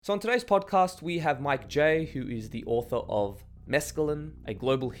So on today's podcast, we have Mike J, who is the author of Mescaline, A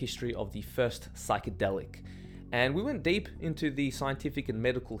Global History of the First Psychedelic. And we went deep into the scientific and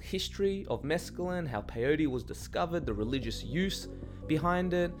medical history of mescaline, how peyote was discovered, the religious use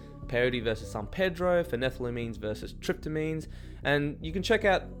behind it, peyote versus San Pedro, phenethylamines versus tryptamines, and you can check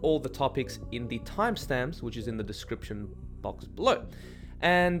out all the topics in the timestamps, which is in the description box below.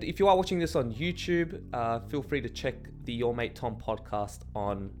 And if you are watching this on YouTube, feel free to check the Your Mate Tom podcast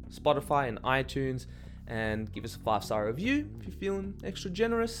on Spotify and iTunes and give us a 5-star review if you're feeling extra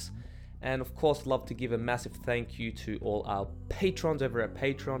generous. And of course, love to give a massive thank you to all our patrons over at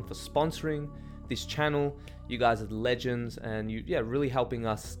Patreon for sponsoring this channel. You guys are the legends and really helping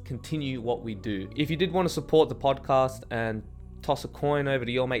us continue what we do. If you did want to support the podcast and toss a coin over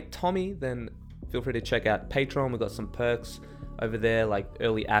to Your Mate Tommy, then feel free to check out Patreon. We've got some perks over there, like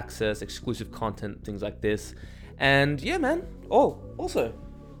early access, exclusive content, things like this. And yeah, man. Oh, also,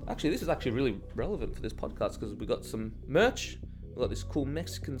 this is actually really relevant for this podcast because we got some merch. We got this cool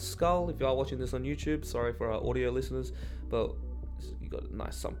Mexican skull. If you are watching this on YouTube, sorry for our audio listeners, but you got a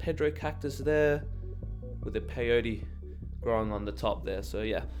nice San Pedro cactus there with the peyote growing on the top there. So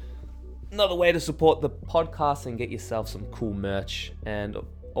yeah, another way to support the podcast and get yourself some cool merch. And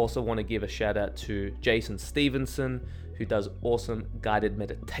also want to give a shout out to Jason Stevenson, who does awesome guided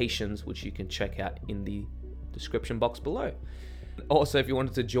meditations, which you can check out in the description box below. Also, if you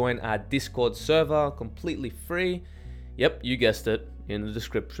wanted to join our Discord server, completely free, yep, you guessed it, in the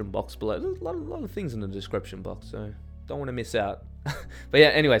description box below. There's a lot of things in the description box, so don't want to miss out. But yeah,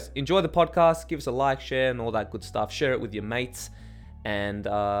 anyways, enjoy the podcast, give us a like, share, and all that good stuff. Share it with your mates, and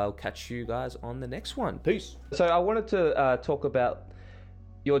I'll catch you guys on the next one. Peace. So I wanted to talk about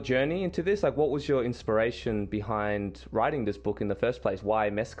your journey into this. Like, what was your inspiration behind writing this book in the first place? Why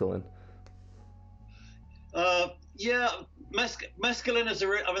mescaline? Mescaline is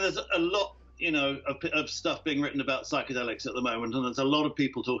there's a lot, of stuff being written about psychedelics at the moment, and there's a lot of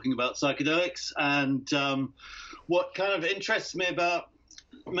people talking about psychedelics. And what kind of interests me about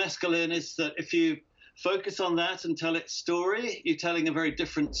mescaline is that if you focus on that and tell its story, you're telling a very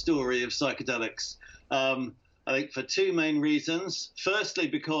different story of psychedelics. I think for two main reasons. Firstly,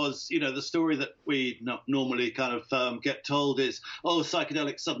 because, the story that we normally kind of get told is,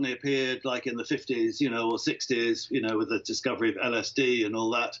 psychedelics suddenly appeared like in the 50s, or 60s, with the discovery of LSD and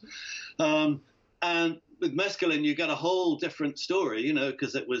all that. And with mescaline, you get a whole different story,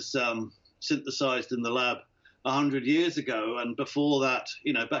 because it was synthesized in the lab 100 years ago. And before that,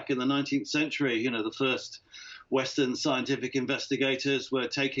 back in the 19th century, the first Western scientific investigators were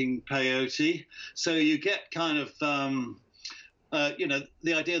taking peyote. So you get kind of,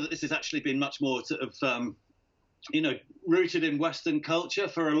 the idea that this has actually been much more sort of, rooted in Western culture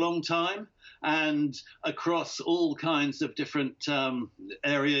for a long time and across all kinds of different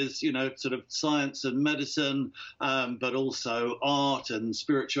areas, sort of science and medicine, but also art and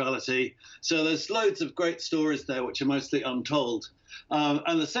spirituality. So there's loads of great stories there, which are mostly untold.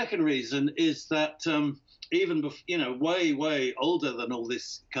 And the second reason is that even way older than all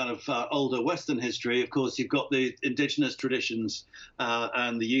this kind of older Western history, of course, you've got the indigenous traditions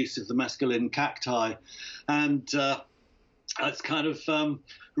and the use of the mescaline cacti. And it's kind of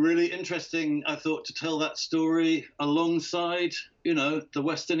really interesting, I thought, to tell that story alongside, the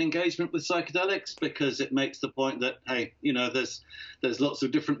Western engagement with psychedelics, because it makes the point that, hey, there's lots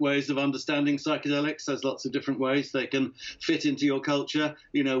of different ways of understanding psychedelics. There's lots of different ways they can fit into your culture.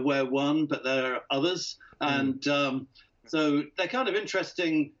 We're one, but there are others. And so they're kind of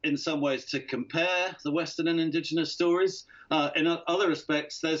interesting in some ways to compare the Western and indigenous stories. In other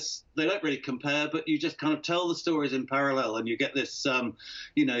respects, they don't really compare, but you just kind of tell the stories in parallel, and you get this,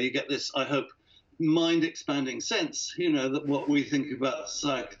 I hope, mind-expanding sense, that what we think about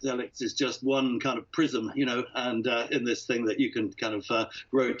psychedelics is just one kind of prism, and in this thing that you can kind of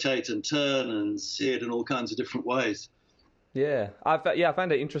rotate and turn and see it in all kinds of different ways. Yeah, I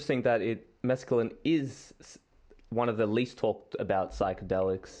found it interesting that mescaline is one of the least talked about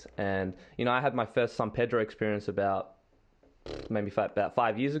psychedelics. And, I had my first San Pedro experience about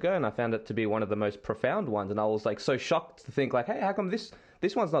 5 years ago, and I found it to be one of the most profound ones. And I was like so shocked to think like, hey, how come this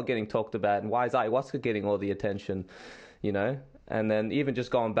one's not getting talked about? And why is ayahuasca getting all the attention, And then even just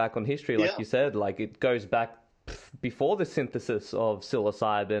going back on history, like you said, like it goes back before the synthesis of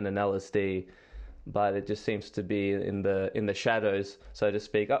psilocybin and LSD. But it just seems to be in the shadows, so to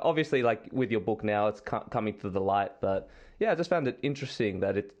speak. Obviously, like with your book now, it's coming to the light. But yeah, I just found it interesting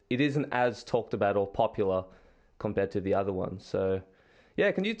that it isn't as talked about or popular compared to the other ones. So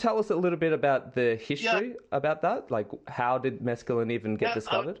yeah, can you tell us a little bit about the history about that? Like, how did mescaline even get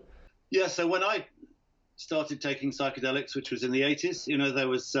discovered? So when I started taking psychedelics, which was in the 80s. You know, there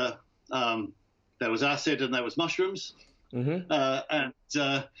was acid and there was mushrooms, and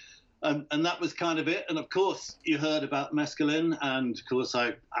that was kind of it. And of course, you heard about mescaline, and of course,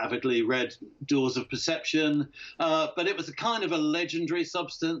 I avidly read Doors of Perception. But it was a kind of a legendary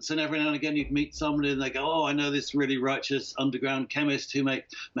substance, and every now and again, you'd meet somebody, and they go, "Oh, I know this really righteous underground chemist who made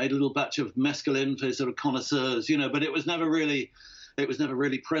a little batch of mescaline for sort of connoisseurs," you know. But it was never really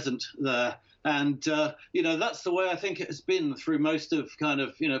present there. And, you know, that's the way I think it has been through most of kind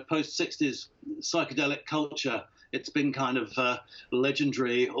of, you know, post-60s psychedelic culture. It's been kind of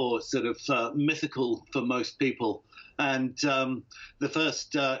legendary or sort of mythical for most people. And the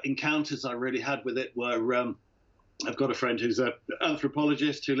first encounters I really had with it were I've got a friend who's an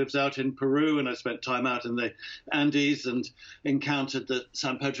anthropologist who lives out in Peru, and I spent time out in the Andes and encountered the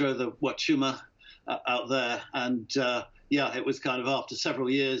San Pedro, the Huachuma out there. And yeah, it was kind of after several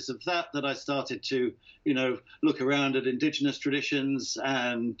years of that I started to, you know, look around at indigenous traditions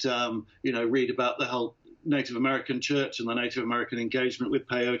and, you know, read about the whole Native American church and the Native American engagement with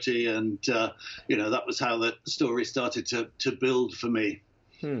peyote. And, you know, that was how the story started to build for me.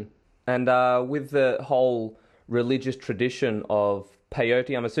 And with the whole religious tradition of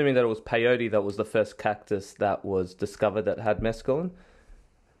peyote, I'm assuming that it was peyote that was the first cactus that was discovered that had mescaline?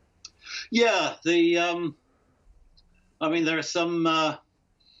 Yeah, I mean, there are some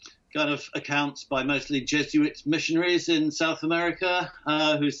kind of accounts by mostly Jesuit missionaries in South America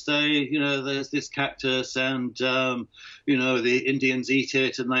who say, you know, there's this cactus and, you know, the Indians eat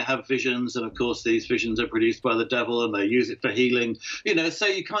it and they have visions. And, of course, these visions are produced by the devil and they use it for healing. You know, so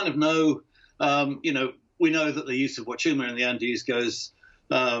you kind of know, you know, we know that the use of Huachuma in the Andes goes,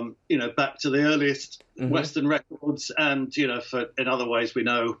 you know, back to the earliest Western records, and you know, in other ways we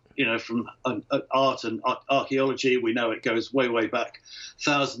know, you know, from art and archaeology, we know it goes way, way back,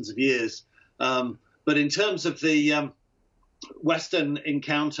 thousands of years. But in terms of the Western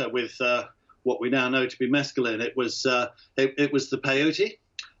encounter with what we now know to be mescaline, it was the peyote,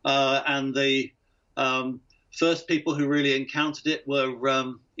 and the first people who really encountered it were,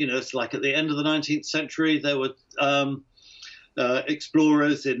 you know, it's like at the end of the 19th century, there were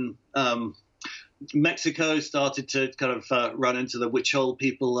explorers in Mexico started to kind of run into the Huichol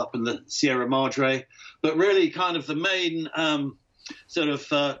people up in the Sierra Madre. But really kind of the main sort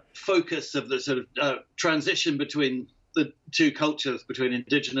of focus of the sort of transition between the two cultures, between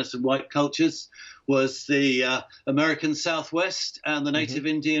indigenous and white cultures, was the American Southwest and the Native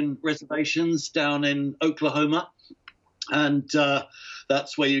Indian reservations down in Oklahoma. And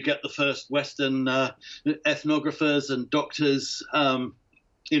that's where you get the first Western ethnographers and doctors,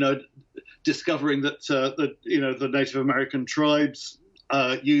 you know, discovering that you know, the Native American tribes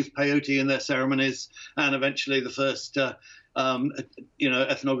use peyote in their ceremonies, and eventually the first you know,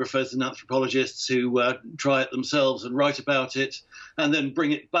 ethnographers and anthropologists who try it themselves and write about it, and then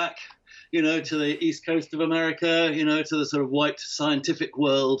bring it back, you know, to the East Coast of America, you know, to the sort of white scientific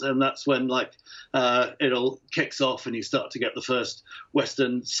world. And that's when, like, it all kicks off and you start to get the first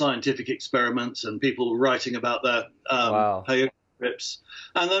Western scientific experiments and people writing about their peyote trips.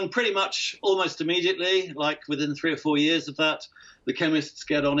 And then pretty much almost immediately, like within 3 or 4 years of that, the chemists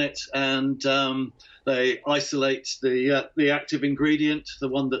get on it and they isolate the active ingredient, the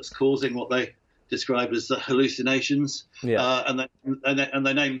one that's causing what they describe as the hallucinations, and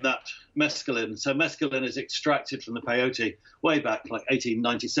they name that mescaline. So mescaline is extracted from the peyote way back, like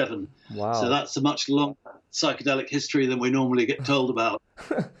 1897. Wow! So that's a much longer psychedelic history than we normally get told about.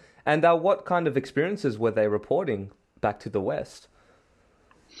 And what kind of experiences were they reporting back to the West?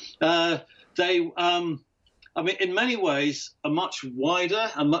 I mean, in many ways, a much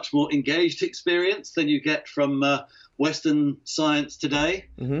wider and much more engaged experience than you get from Western science today,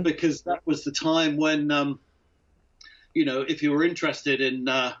 because that was the time when, you know, if you were interested in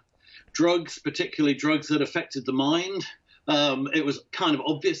drugs, particularly drugs that affected the mind, it was kind of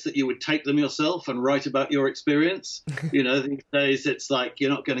obvious that you would take them yourself and write about your experience. You know, these days it's like you're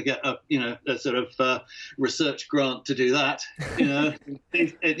not going to get a sort of research grant to do that. You know,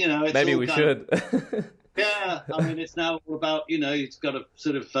 it's maybe we should. Yeah, I mean, it's now all about, you know, you've got to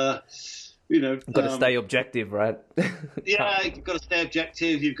sort of, you know... You've got to stay objective, right? Yeah, you've got to stay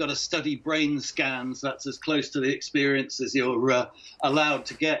objective. You've got to study brain scans. That's as close to the experience as you're allowed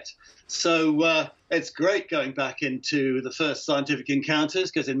to get. So it's great going back into the first scientific encounters,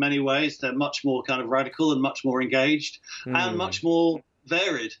 because in many ways they're much more kind of radical and much more engaged and much more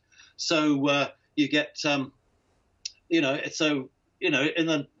varied. So you get, you know, it's so, you know, in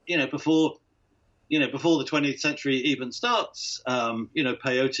the, you know, before the 20th century even starts, you know,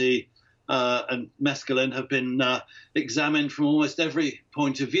 peyote and mescaline have been examined from almost every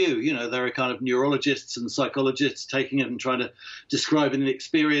point of view. You know, there are kind of neurologists and psychologists taking it and trying to describe the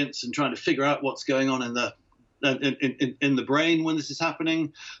experience and trying to figure out what's going on in the brain when this is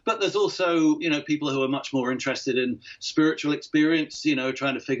happening. But there's also, you know, people who are much more interested in spiritual experience, you know,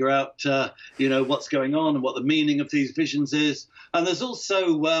 trying to figure out, you know, what's going on and what the meaning of these visions is. And there's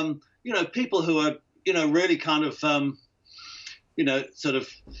also, you know, people who are, you know, really kind of, you know, sort of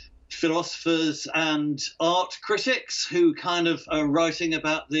philosophers and art critics who kind of are writing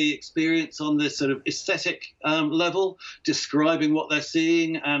about the experience on this sort of aesthetic level, describing what they're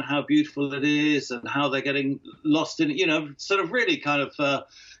seeing and how beautiful it is and how they're getting lost in it, you know, sort of really kind of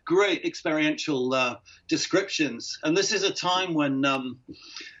great experiential descriptions. And this is a time when,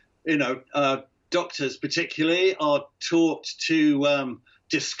 you know, doctors particularly are taught to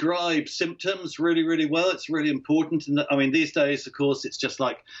describe symptoms really, really well. It's really important. And I mean, these days, of course, it's just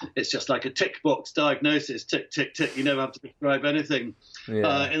like a tick box diagnosis, tick, tick, tick. You never have to describe anything.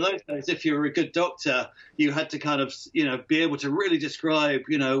 Yeah. In those days, if you were a good doctor, you had to kind of, you know, be able to really describe,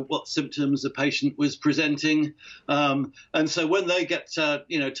 you know, what symptoms a patient was presenting. And so when they get,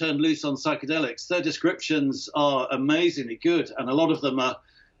 you know, turned loose on psychedelics, their descriptions are amazingly good. And a lot of them are,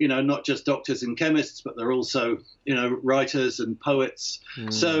 you know, not just doctors and chemists, but they're also, you know, writers and poets.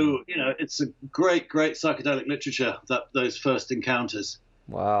 So, you know, it's a great, great psychedelic literature, those first encounters.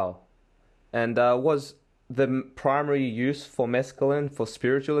 Wow. And was the primary use for mescaline for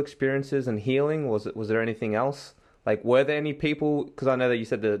spiritual experiences and healing? Was there anything else? Like, were there any people, because I know that you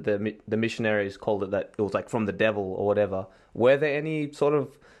said the missionaries called it that it was like from the devil or whatever. Were there any sort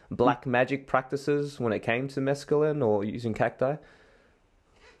of black magic practices when it came to mescaline or using cacti?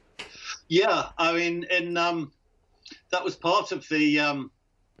 Yeah, I mean, that was part of the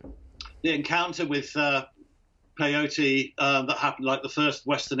encounter with peyote that happened. Like the first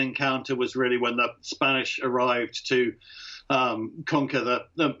Western encounter was really when the Spanish arrived to conquer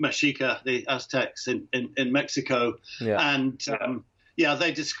the Mexica, the Aztecs in Mexico. Yeah. And yeah,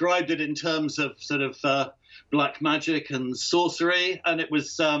 they described it in terms of sort of black magic and sorcery, and it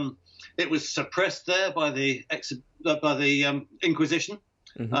was suppressed there by the Inquisition.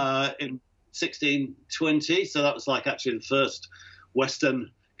 In 1620, so that was like actually the first Western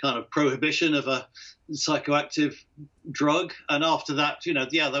kind of prohibition of a psychoactive drug. And after that, you know,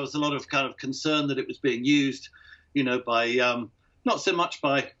 yeah, there was a lot of kind of concern that it was being used, you know, by not so much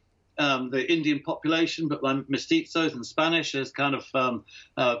by the Indian population, but by mestizos and Spanish as kind of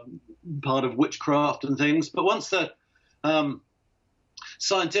part of witchcraft and things. But once the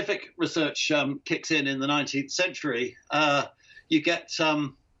scientific research kicks in the 19th century, you get,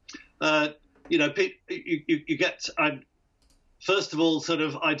 you know, you get, first of all, sort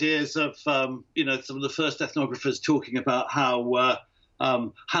of ideas of, you know, some of the first ethnographers talking about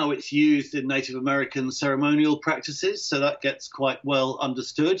how it's used in Native American ceremonial practices. So that gets quite well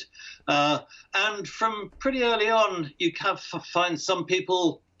understood. And from pretty early on, you can find some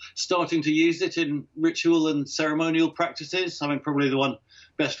people starting to use it in ritual and ceremonial practices. I mean, probably the one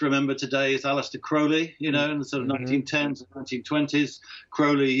best remembered today is Aleister Crowley, you know, in the sort of 1910s and 1920s.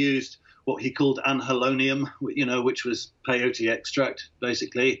 Crowley used what he called anhelonium, you know, which was peyote extract,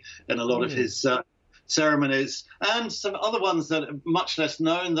 basically, in a lot of his ceremonies. And some other ones that are much less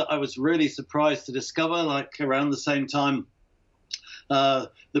known that I was really surprised to discover, like around the same time,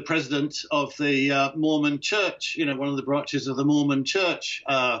 the president of the Mormon Church, you know, one of the branches of the Mormon Church,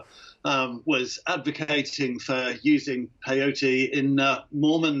 was advocating for using peyote in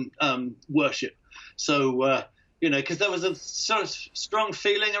Mormon worship. So, you know, because there was a sort of strong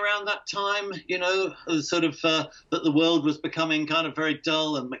feeling around that time, you know, sort of that the world was becoming kind of very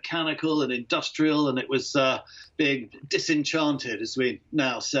dull and mechanical and industrial, and it was being disenchanted, as we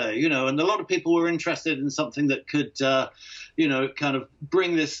now say, you know, and a lot of people were interested in something that could, you know, kind of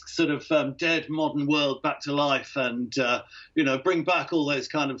bring this sort of dead modern world back to life and, you know, bring back all those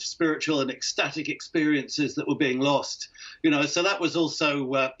kind of spiritual and ecstatic experiences that were being lost, you know. So that was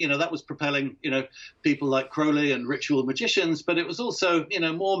also, you know, that was propelling, you know, people like Crowley and ritual magicians, but it was also, you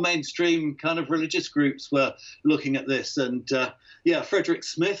know, more mainstream kind of religious groups were looking at this. And, yeah, Frederick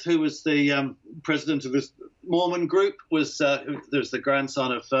Smith, who was the president of this Mormon group, was the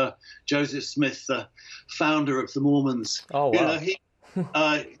grandson of Joseph Smith, the founder of the Mormons. Oh, wow. You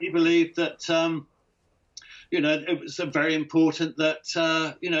know, he believed that, it was very important that,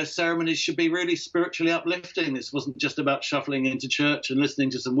 ceremonies should be really spiritually uplifting. This wasn't just about shuffling into church and listening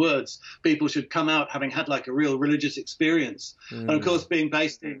to some words. People should come out having had like a real religious experience. And of course, being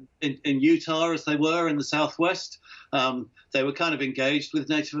based in Utah, as they were in the Southwest, they were kind of engaged with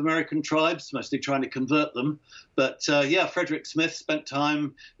Native American tribes, mostly trying to convert them. But Frederick Smith spent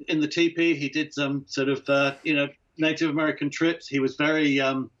time in the teepee. He did some sort of, Native American trips. He was very,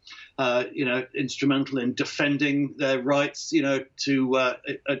 instrumental in defending their rights, to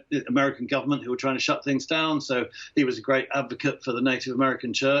American government who were trying to shut things down. So he was a great advocate for the Native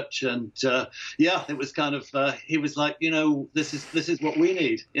American church. And it was kind of, he was like, this is what we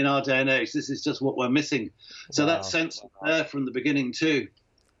need in our day and age. This is just what we're missing. So that sense was there from the beginning too.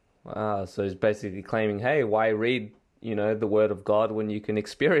 Wow. So he's basically claiming, hey, why read, the word of God when you can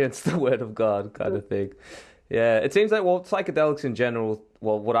experience the word of God, kind of thing. Yeah, it seems like, psychedelics in general,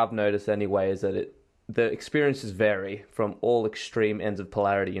 what I've noticed anyway, is that the experiences vary from all extreme ends of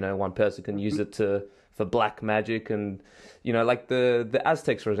polarity. One person can use it for black magic, and, like the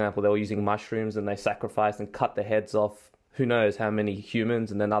Aztecs, for example, they were using mushrooms and they sacrificed and cut the heads off who knows how many humans,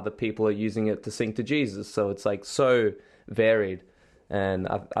 and then other people are using it to sing to Jesus. So it's like so varied, and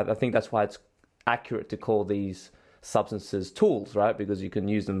I think that's why it's accurate to call these substances tools, right? Because you can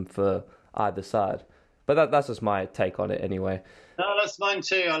use them for either side. But that's just my take on it anyway. No, that's mine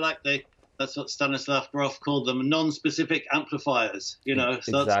too. I like that's what Stanislav Grof called them, non-specific amplifiers, So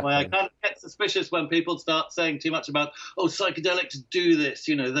Exactly. That's why I kind of get suspicious when people start saying too much about, psychedelics do this,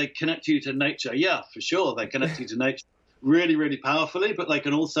 they connect you to nature. Yeah, for sure, they connect you to nature really, really powerfully, but they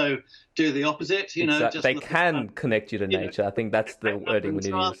can also do the opposite, Just they can connect you to nature. I think that's the wording we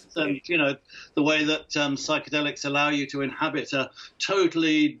need to use. And, the way that psychedelics allow you to inhabit a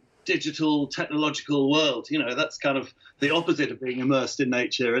totally digital technological world, that's kind of the opposite of being immersed in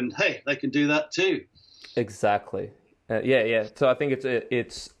nature, and hey, they can do that too. Exactly. So I think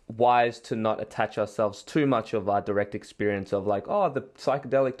it's wise to not attach ourselves too much of our direct experience of like, the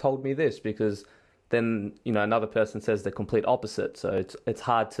psychedelic told me this, because then another person says the complete opposite, so it's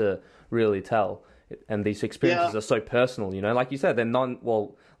hard to really tell. And these experiences are so personal, like you said, they're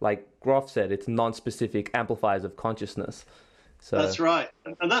like Grof said, it's non-specific amplifiers of consciousness. So that's right,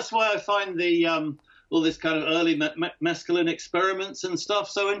 and that's why I find the all this kind of early mescaline experiments and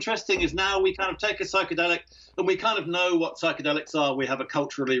stuff so interesting. Is now we kind of take a psychedelic and we kind of know what psychedelics are. We have a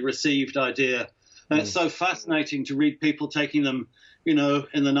culturally received idea, and it's so fascinating to read people taking them, in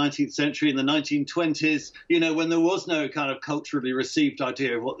the 19th century, in the 1920s, when there was no kind of culturally received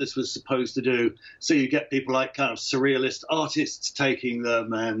idea of what this was supposed to do. So you get people like kind of surrealist artists taking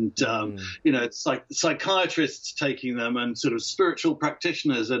them, and, it's like psychiatrists taking them, and sort of spiritual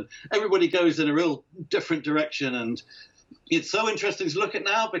practitioners, and everybody goes in a real different direction. And it's so interesting to look at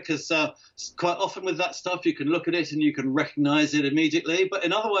now, because quite often with that stuff, you can look at it and you can recognize it immediately. But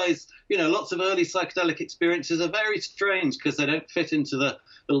in other ways, lots of early psychedelic experiences are very strange because they don't fit into the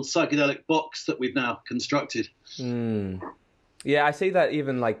little psychedelic box that we've now constructed. Yeah, I see that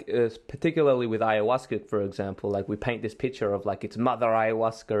even like particularly with ayahuasca, for example, like we paint this picture of like it's mother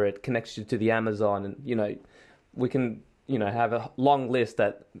ayahuasca, it connects you to the Amazon, and, we can, have a long list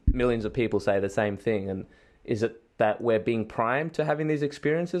that millions of people say the same thing. And is it that we're being primed to having these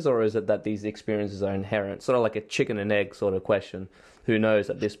experiences, or is it that these experiences are inherent? Sort of like a chicken and egg sort of question. Who knows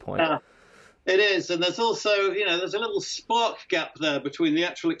at this point? It is. And there's also, there's a little spark gap there between the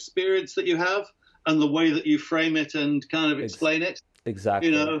actual experience that you have and the way that you frame it and kind of explain it.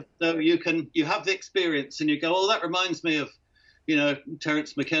 Exactly. So you have the experience and you go, that reminds me of,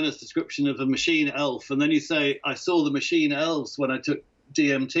 Terence McKenna's description of a machine elf. And then you say, I saw the machine elves when I took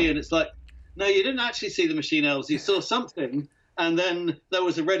DMT. And it's like, no, you didn't actually see the machine elves. You saw something, and then there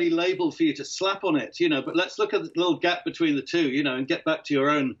was a ready label for you to slap on it, But let's look at the little gap between the two, and get back to your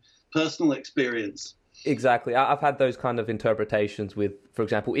own personal experience. Exactly. I've had those kind of interpretations with, for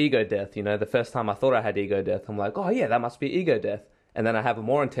example, ego death. The first time I thought I had ego death, I'm like, oh, yeah, that must be ego death. And then I have a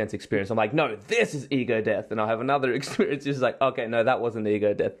more intense experience. I'm like, no, this is ego death. And I have another experience. It's like, okay, no, that wasn't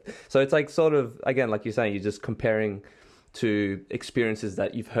ego death. So it's like sort of, again, like you're saying, you're just comparing to experiences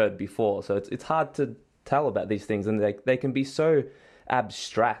that you've heard before. So it's hard to tell about these things, and they can be so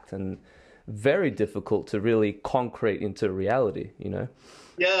abstract and very difficult to really concrete into reality,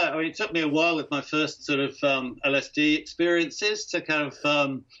 Yeah, it took me a while with my first sort of LSD experiences to kind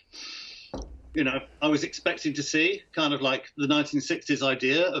of, I was expecting to see kind of like the 1960s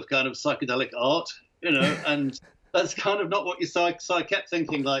idea of kind of psychedelic art, and that's kind of not what you saw. So I kept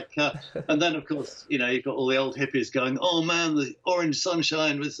thinking, like, and then of course, you've got all the old hippies going, "Oh man, the orange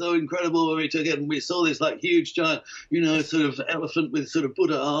sunshine was so incredible when we took it, and we saw this like huge giant, sort of elephant with sort of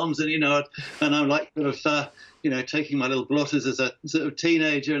Buddha arms," and and I'm like sort of. Taking my little blotters as a sort of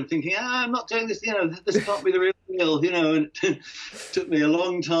teenager and thinking, I'm not doing this, this can't be the real deal, and it took me a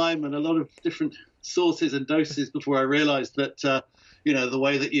long time and a lot of different sources and doses before I realized that, the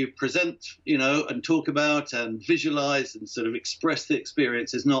way that you present, and talk about and visualize and sort of express the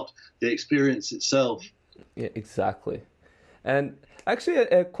experience is not the experience itself. Yeah, exactly. And actually,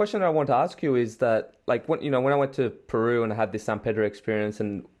 a question I want to ask you is that, like, when I went to Peru and I had this San Pedro experience,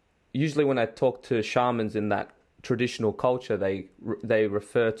 and usually when I talk to shamans in that traditional culture, they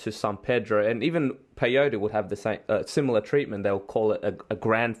refer to San Pedro, and even peyote would have the same similar treatment. They'll call it a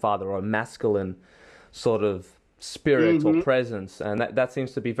grandfather or a masculine sort of spirit or presence, and that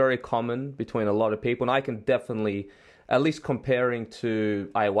seems to be very common between a lot of people. And I can definitely, at least comparing to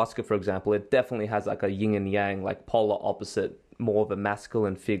ayahuasca, for example, it definitely has like a yin and yang, like polar opposite, more of a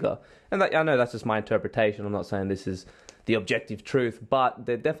masculine figure. And I know that's just my interpretation. I'm not saying this is the objective truth, but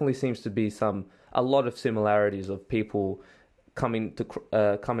there definitely seems to be a lot of similarities of people coming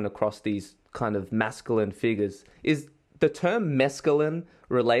across these kind of masculine figures. Is the term mescaline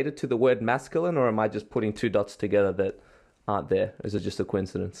related to the word masculine, or am I just putting two dots together that aren't there? Is it just a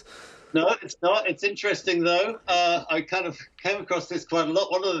coincidence? No, it's not. It's interesting though. I kind of came across this quite a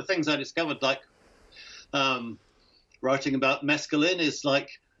lot. One of the things I discovered, like writing about mescaline, is like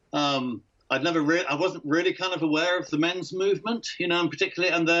I wasn't really kind of aware of the men's movement, and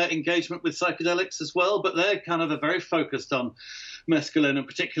particularly and their engagement with psychedelics as well. But they're kind of very focused on mescaline, and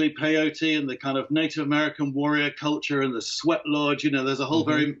particularly peyote and the kind of Native American warrior culture and the sweat lodge. There's a whole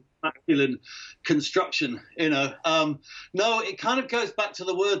very masculine construction. No, it kind of goes back to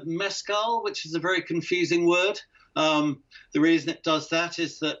the word mescal, which is a very confusing word. The reason it does that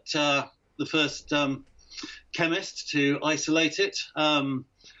is that the first chemist to isolate it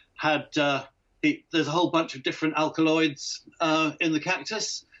there's a whole bunch of different alkaloids in the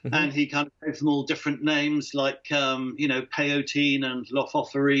cactus, and he kind of gave them all different names, like peyote and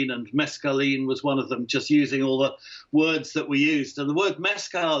lophophorine, and mescaline was one of them, just using all the words that we used. And the word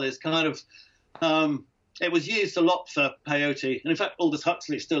mescal is kind of it was used a lot for peyote, and in fact Aldous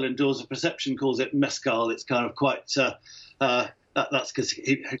Huxley still in Doors of Perception calls it mescal. It's kind of quite that's because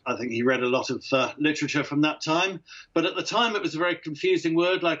I think he read a lot of literature from that time. But at the time, it was a very confusing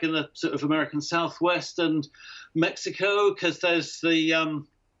word, like in the sort of American Southwest and Mexico, because there's the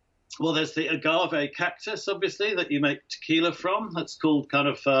agave cactus, obviously, that you make tequila from. That's called kind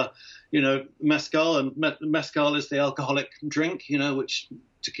of, mezcal, and mezcal is the alcoholic drink, which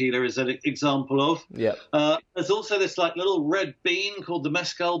tequila is an example of. Yeah. There's also this like little red bean called the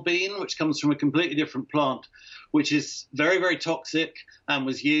mescal bean, which comes from a completely different plant, which is very, very toxic and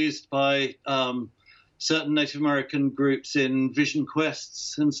was used by certain Native American groups in vision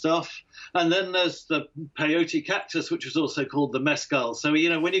quests and stuff. And then there's the peyote cactus, which was also called the mescal. So,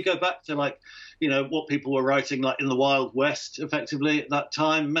 when you go back to what people were writing like in the Wild West, effectively at that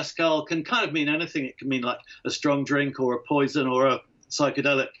time, mescal can kind of mean anything. It can mean like a strong drink or a poison or a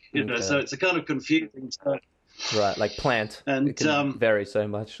psychedelic, okay. So it's a kind of confusing term. Right, like plant. And it can vary so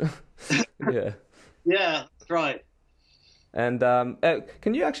much. Yeah. Yeah, that's right. And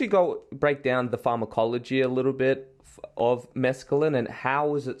can you actually break down the pharmacology a little bit of mescaline, and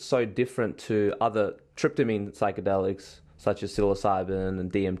how is it so different to other tryptamine psychedelics such as psilocybin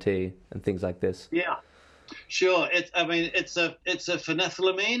and DMT and things like this? Yeah. Sure. It's a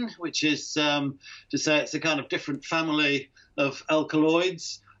phenethylamine, which is to say it's a kind of different family of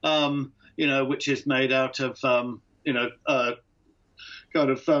alkaloids, which is made out of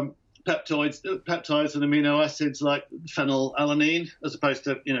peptides and amino acids like phenylalanine, as opposed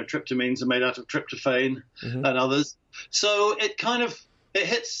to tryptamines are made out of tryptophan and others. So it kind of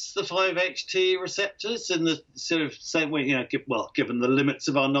hits the 5-HT receptors in the sort of same way, given the limits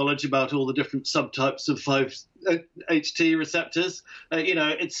of our knowledge about all the different subtypes of 5-HT receptors,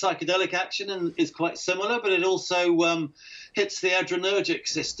 its psychedelic action is quite similar, but it also hits the adrenergic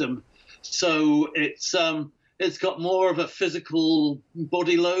system. So it's got more of a physical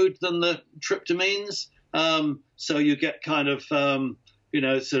body load than the tryptamines. So you get kind of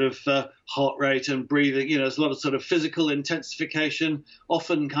heart rate and breathing. There's a lot of sort of physical intensification.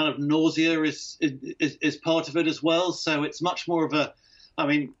 Often kind of nausea is part of it as well. So it's much more of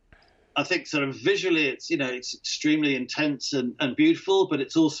I think sort of visually it's extremely intense and beautiful, but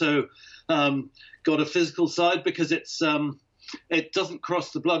it's also got a physical side because it doesn't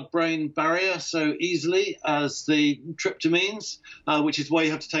cross the blood-brain barrier so easily as the tryptamines, which is why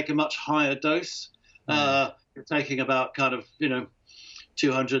you have to take a much higher dose. taking about kind of,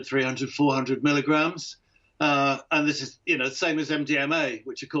 200, 300, 400 milligrams. And this is, same as MDMA,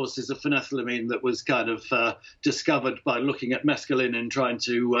 which of course is a phenethylamine that was kind of discovered by looking at mescaline and trying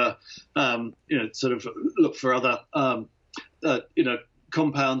to, sort of look for other,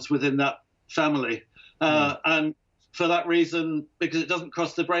 compounds within that family. And for that reason, because it doesn't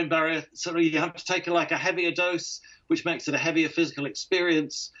cross the brain barrier, so you have to take a heavier dose, which makes it a heavier physical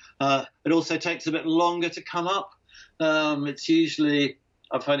experience. It also takes a bit longer to come up. It's usually,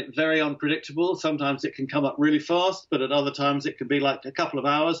 I find it very unpredictable. Sometimes it can come up really fast, but at other times it can be like a couple of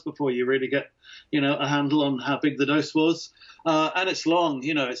hours before you really get, a handle on how big the dose was. And it's long,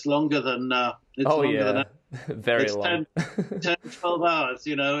 it's longer than, very long. 10, 12 hours,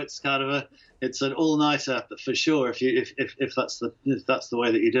 it's kind of it's an all-nighter for sure if that's the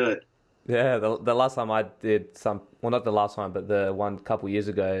way that you do it. Yeah, the last time I did not the last time, but the one couple years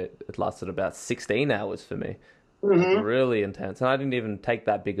ago, it lasted about 16 hours for me. Like really intense. And I didn't even take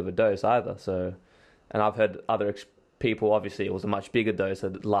that big of a dose either. So, and I've heard other people, obviously it was a much bigger dose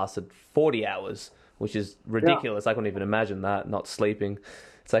that lasted 40 hours, which is ridiculous. I couldn't even imagine that, not sleeping.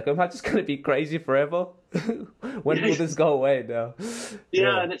 It's like, am I just going to be crazy forever? When will this go away now?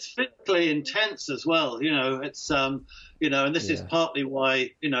 Yeah, and it's physically intense as well. It's, and this is partly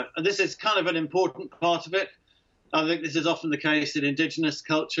why, and this is kind of an important part of it. I think this is often the case in indigenous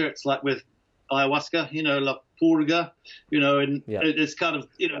culture. It's like with ayahuasca, la purga, and it's kind of,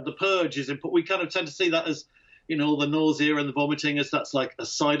 the purge is important. We kind of tend to see that as, all the nausea and the vomiting as that's like a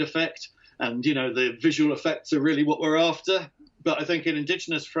side effect. And, the visual effects are really what we're after. But I think in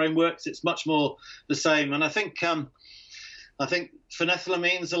indigenous frameworks, it's much more the same. And I think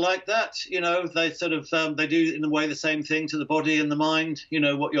phenethylamines are like that. They sort of they do in a way the same thing to the body and the mind.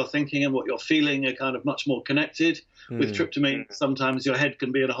 What you're thinking and what you're feeling are kind of much more connected. With tryptamine, sometimes your head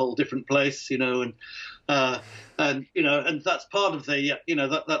can be in a whole different place. And that's part of the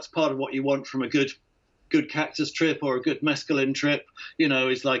that's part of what you want from a good cactus trip or a good mescaline trip,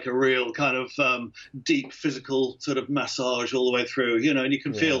 is like a real kind of deep physical sort of massage all the way through, and you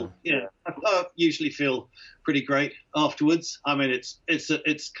can feel, I usually feel pretty great afterwards. I mean,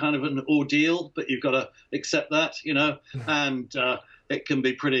 it's kind of an ordeal, but you've got to accept that, and it can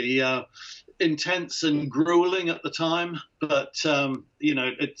be pretty intense and grueling at the time, but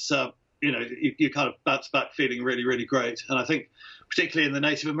it's you kind of bounce back feeling really, really great. And I think particularly in the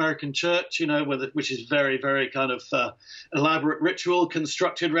Native American church, which is very, very kind of elaborate ritual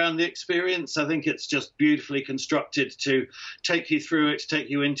constructed around the experience. I think it's just beautifully constructed to take you through it, to take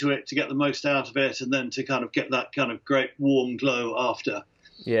you into it, to get the most out of it, and then to kind of get that kind of great warm glow after.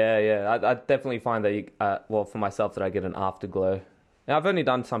 Yeah. I definitely find that, for myself, that I get an afterglow. And I've only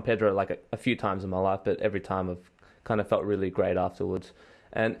done San Pedro like a few times in my life, but every time I've kind of felt really great afterwards.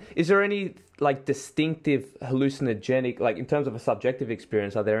 And is there any like distinctive hallucinogenic, like in terms of a subjective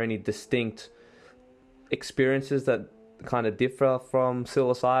experience, are there any distinct experiences that kind of differ from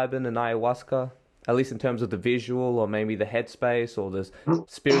psilocybin and ayahuasca, at least in terms of the visual or maybe the headspace or the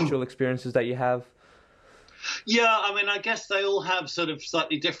spiritual experiences that you have? Yeah, I mean, I guess they all have sort of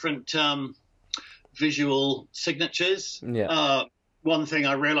slightly different visual signatures. Yeah. One thing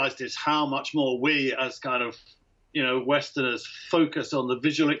I realized is how much more we as kind of Westerners focus on the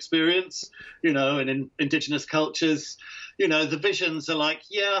visual experience, and in indigenous cultures, the visions are like,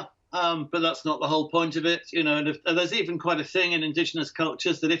 but that's not the whole point of it, and there's even quite a thing in indigenous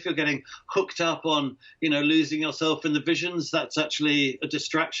cultures that if you're getting hooked up on, losing yourself in the visions, that's actually a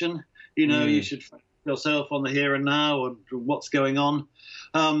distraction. You should focus yourself on the here and now and what's going on.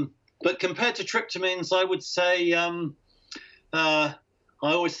 But compared to tryptamines, I would say I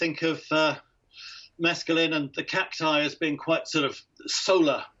always think of mescaline and the cacti as being quite sort of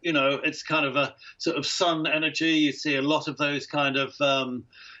solar, it's kind of a sort of sun energy. You see a lot of those kind of,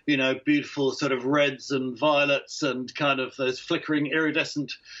 beautiful sort of reds and violets and kind of those flickering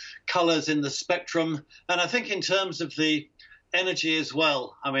iridescent colors in the spectrum. And I think in terms of the energy as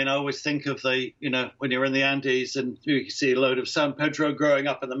well, I mean, I always think of the, when you're in the Andes and you see a load of San Pedro growing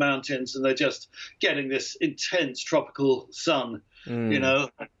up in the mountains and they're just getting this intense tropical sun,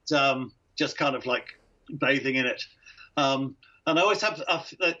 just kind of like bathing in it. And I always have,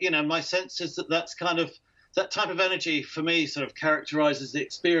 my sense is that's kind of, that type of energy for me sort of characterizes the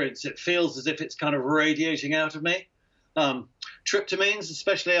experience. It feels as if it's kind of radiating out of me. Tryptamines,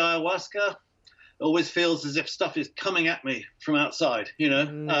 especially ayahuasca, always feels as if stuff is coming at me from outside,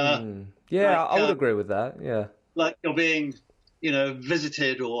 I would agree with that, yeah. Like you're being,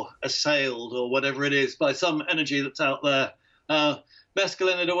 visited or assailed or whatever it is by some energy that's out there.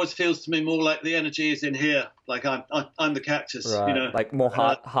 Mescaline, it always feels to me more like the energy is in here, like I'm the cactus, right. Like more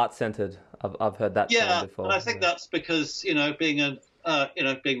heart-centered, I've heard that term before. And I think that's because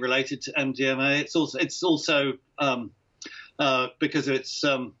being related to MDMA, it's also because of its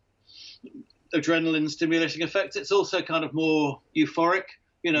adrenaline stimulating effect. It's also kind of more euphoric.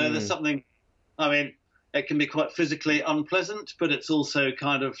 There's something. I mean, it can be quite physically unpleasant, but it's also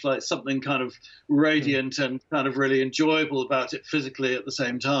kind of like something kind of radiant and kind of really enjoyable about it physically at the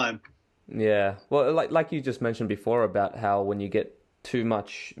same time. Yeah. Well, like you just mentioned before about how when you get too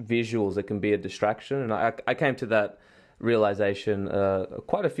much visuals, it can be a distraction. And I came to that realization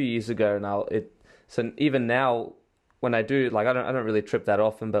quite a few years ago now. So even now, when I do, like I don't really trip that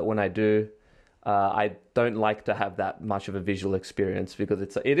often, but when I do, I don't like to have that much of a visual experience because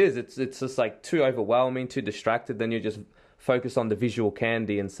it's just like too overwhelming, too distracted. Then you just focus on the visual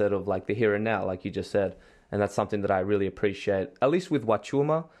candy instead of like the here and now, like you just said. And that's something that I really appreciate, at least with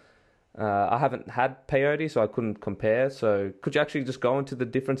Wachuma. I haven't had peyote, so I couldn't compare. So could you actually just go into the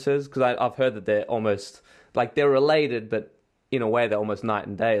differences? Because I've heard that they're almost like they're related, but in a way they're almost night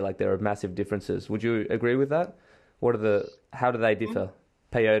and day. Like there are massive differences. Would you agree with that? How do they differ,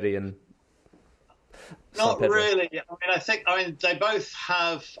 peyote and Not really. I mean they both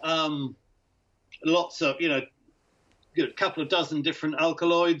have lots of a couple of dozen different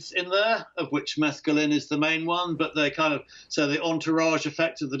alkaloids in there, of which mescaline is the main one. But so the entourage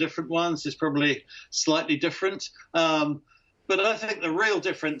effect of the different ones is probably slightly different. But I think the real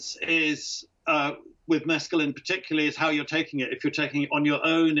difference is with mescaline particularly is how you're taking it. If you're taking it on your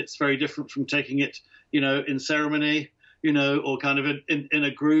own, it's very different from taking it, in ceremony, or kind of in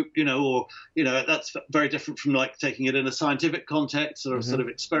a group, or, that's very different from like taking it in a scientific context or a sort of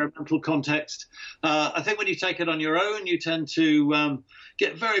experimental context. I think when you take it on your own, you tend to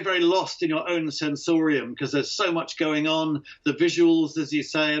get very, very lost in your own sensorium because there's so much going on, the visuals, as you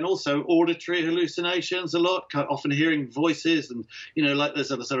say, and also auditory hallucinations a lot, often hearing voices and, like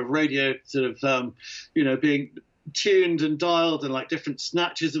there's a sort of radio sort of, being tuned and dialed and like different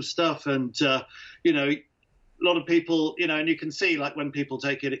snatches of stuff and, a lot of people, and you can see like when people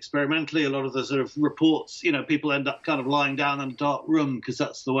take it experimentally, a lot of the sort of reports, people end up kind of lying down in a dark room because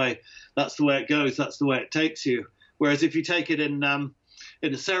that's the way it goes. That's the way it takes you. Whereas if you take it in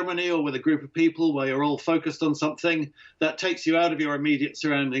a ceremony or with a group of people where you're all focused on something, that takes you out of your immediate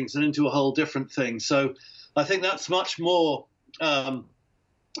surroundings and into a whole different thing. So I think that's much more,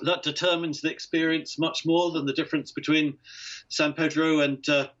 that determines the experience much more than the difference between San Pedro and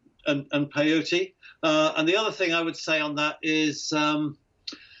peyote. And the other thing I would say on that is,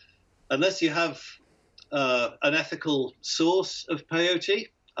 unless you have an ethical source of peyote,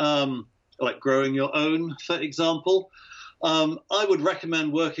 like growing your own, for example, I would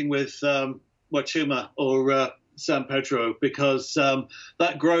recommend working with Wachuma or San Pedro because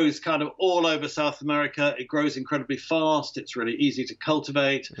that grows kind of all over South America. It grows incredibly fast. It's really easy to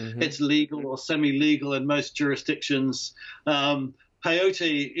cultivate. It's legal or semi-legal in most jurisdictions.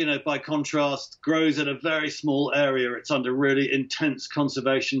 Peyote, by contrast, grows in a very small area. It's under really intense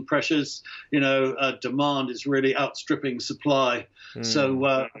conservation pressures. Demand is really outstripping supply. So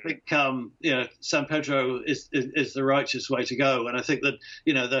I think, San Pedro is the righteous way to go. And I think that,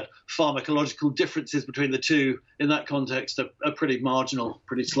 the pharmacological differences between the two in that context are pretty marginal,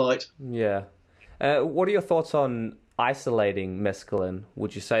 pretty slight. Yeah. What are your thoughts on isolating mescaline?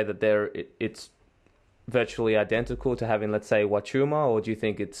 Would you say that it's virtually identical to having, let's say, Wachuma, or do you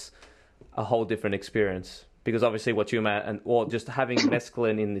think it's a whole different experience? Because obviously Wachuma or just having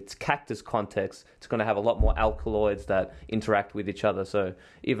mescaline in its cactus context, it's going to have a lot more alkaloids that interact with each other. So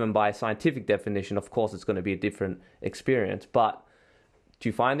even by scientific definition, of course, it's going to be a different experience. But do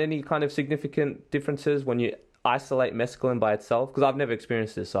you find any kind of significant differences when you isolate mescaline by itself? Because I've never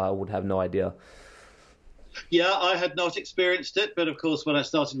experienced this, so I would have no idea. Yeah, I had not experienced it, but of course, when I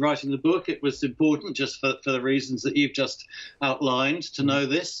started writing the book, it was important just for the reasons that you've just outlined to know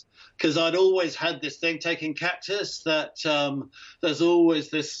this, because I'd always had this thing taking cactus that there's always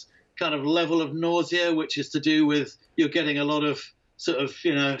this kind of level of nausea, which is to do with you're getting a lot of sort of,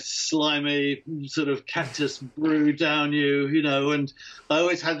 slimy sort of cactus brew down you, and I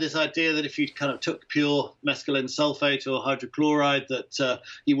always had this idea that if you kind of took pure mescaline sulfate or hydrochloride, that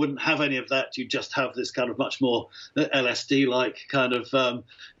you wouldn't have any of that. You'd just have this kind of much more LSD-like kind of,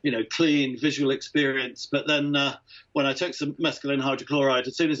 clean visual experience. But then when I took some mescaline hydrochloride,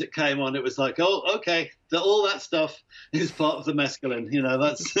 as soon as it came on, it was like, oh, okay, all that stuff is part of the mescaline.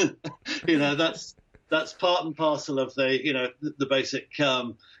 That's part and parcel of the basic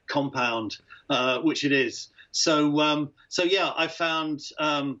compound, which it is. So yeah, I found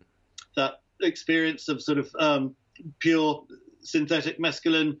that experience of sort of pure synthetic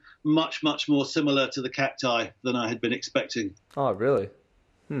mescaline much more similar to the cacti than I had been expecting. Oh, really?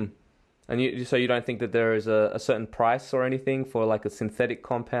 And And so you don't think that there is a certain price or anything for like a synthetic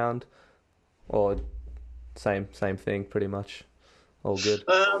compound, or same thing pretty much, all good?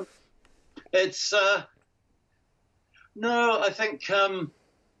 It's no, I think I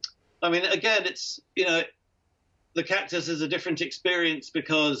mean, again, it's, the cactus is a different experience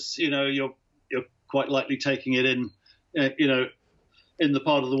because you're quite likely taking it in in the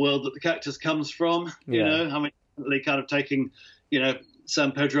part of the world that the cactus comes from. I mean, definitely kind of taking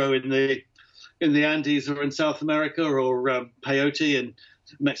San Pedro in the Andes or in South America, or peyote in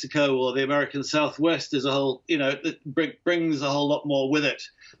Mexico or the American Southwest is a whole, it brings a whole lot more with it.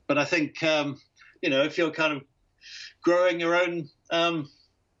 But I think if you're kind of growing your own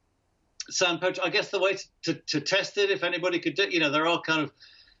San Pedro, I guess the way to test it, if anybody could do, there are kind of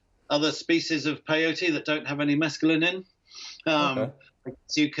other species of peyote that don't have any mescaline in. Okay.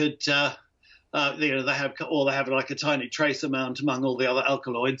 So you could, they have like a tiny trace amount among all the other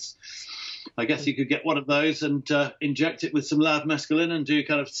alkaloids. I guess you could get one of those and inject it with some lab mescaline and do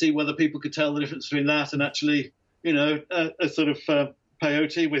kind of see whether people could tell the difference between that and actually, a sort of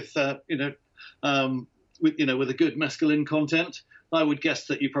peyote with a good mescaline content. I would guess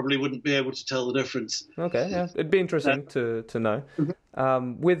that you probably wouldn't be able to tell the difference. Okay, yeah, it'd be interesting to know.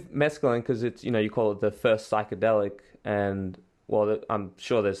 Mm-hmm. With mescaline, because it's you call it the first psychedelic, and well, I'm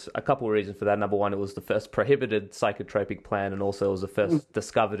sure there's a couple of reasons for that. Number one, it was the first prohibited psychotropic plant, and also it was the first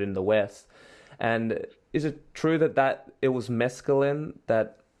discovered in the West. And is it true that it was mescaline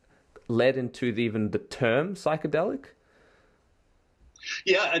that led into even the term psychedelic?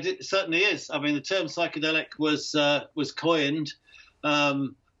 Yeah, it certainly is. I mean, the term psychedelic was coined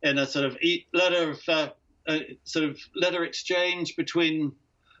in a sort of letter exchange between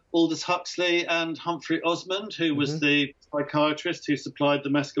Aldous Huxley and Humphrey Osmond, who was the psychiatrist who supplied the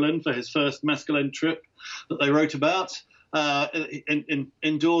mescaline for his first mescaline trip that they wrote about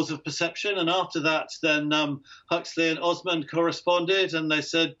in Doors of Perception. And after that, then Huxley and Osmond corresponded, and they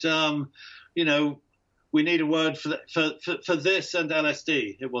said, we need a word for this and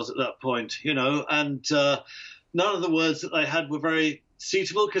LSD. It was at that point, and none of the words that they had were very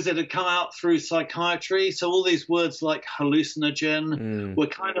suitable because it had come out through psychiatry. So all these words like hallucinogen were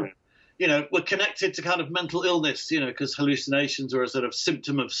kind of, were connected to kind of mental illness, because hallucinations are a sort of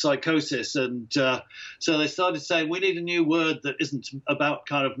symptom of psychosis. And so they started saying, we need a new word that isn't about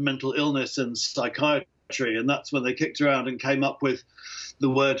kind of mental illness and psychiatry. And that's when they kicked around and came up with the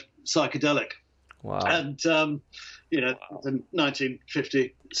word psychedelic. Wow. And, in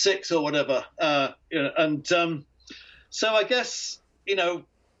 1956 or whatever, so I guess,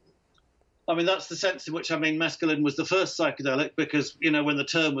 that's the sense in which, mescaline was the first psychedelic because, when the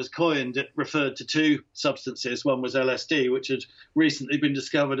term was coined, it referred to two substances. One was LSD, which had recently been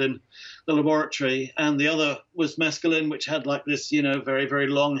discovered in the laboratory, and the other was mescaline, which had like this, very, very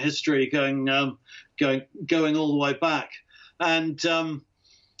long history going all the way back. And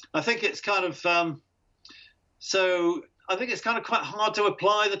I think it's kind of quite hard to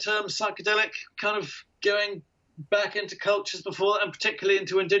apply the term psychedelic kind of going back into cultures before, and particularly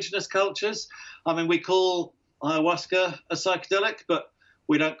into indigenous cultures. I mean, we call ayahuasca a psychedelic, but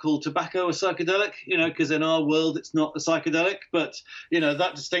we don't call tobacco a psychedelic, because in our world it's not a psychedelic. But,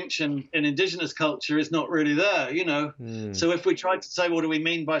 that distinction in indigenous culture is not really there, So if we try to say, what do we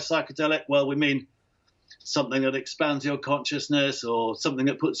mean by psychedelic? Well, we mean something that expands your consciousness, or something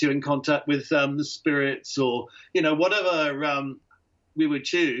that puts you in contact with the spirits, or whatever we would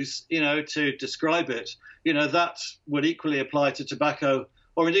choose to describe it. That would equally apply to tobacco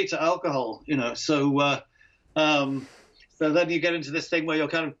or indeed to alcohol. So then you get into this thing where you're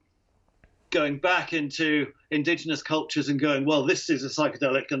kind of going back into indigenous cultures and going, well, this is a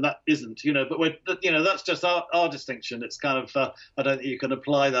psychedelic and that isn't, but that's just our distinction. It's kind of, I don't think you can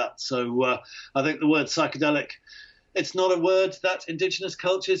apply that. So I think the word psychedelic, it's not a word that indigenous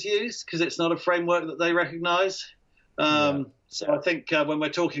cultures use because it's not a framework that they recognize. So I think when we're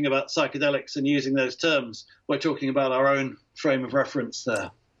talking about psychedelics and using those terms, we're talking about our own frame of reference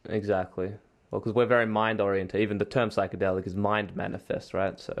there. Exactly. Well, because we're very mind oriented. Even the term psychedelic is mind manifest,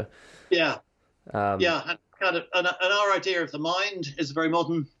 right? So yeah, and our idea of the mind is a very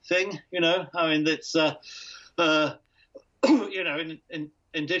modern thing. It's in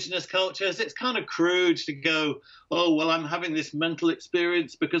indigenous cultures, it's kind of crude to go, oh, well, I'm having this mental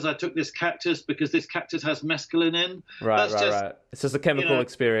experience because I took this cactus because this cactus has mescaline in. Right. It's just a chemical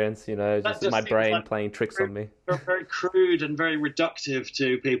experience, just my brain like playing tricks on me. Very crude and very reductive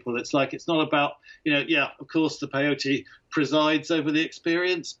to people. It's like, it's not about, of course the peyote presides over the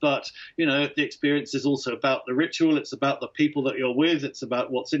experience, but, the experience is also about the ritual. It's about the people that you're with. It's about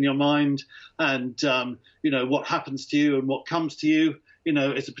what's in your mind and, what happens to you and what comes to you.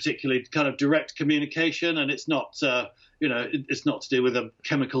 it's a particularly kind of direct communication, and it's not, it's not to do with a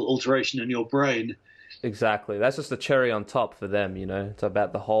chemical alteration in your brain. Exactly. That's just the cherry on top for them, It's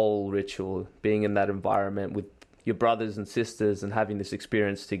about the whole ritual, being in that environment with your brothers and sisters and having this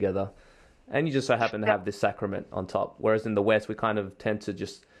experience together. And you just so happen to have this sacrament on top. Whereas in the West, we kind of tend to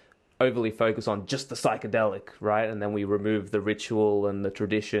just overly focus on just the psychedelic, right? And then we remove the ritual and the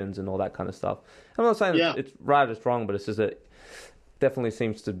traditions and all that kind of stuff. I'm not saying it's right or it's wrong, but it's just it definitely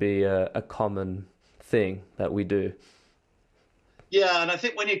seems to be a common thing that we do. Yeah, and I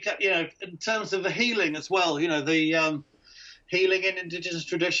think when in terms of the healing as well, the healing in indigenous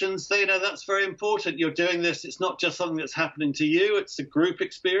traditions, that's very important. You're doing this, it's not just something that's happening to you, it's a group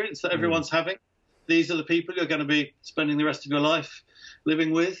experience that everyone's having. These are the people you're going to be spending the rest of your life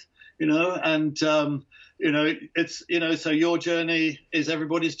living with, and, it's, so your journey is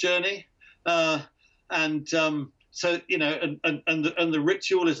everybody's journey. So, and the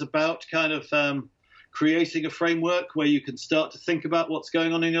ritual is about kind of creating a framework where you can start to think about what's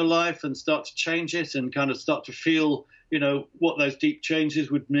going on in your life and start to change it and kind of start to feel, what those deep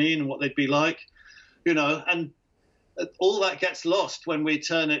changes would mean and what they'd be like, and all that gets lost when we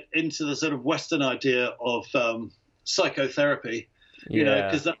turn it into the sort of Western idea of psychotherapy,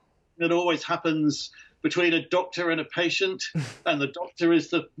 because that always happens between a doctor and a patient, and the doctor is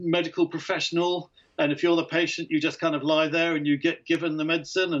the medical professional. And if you're the patient, you just kind of lie there and you get given the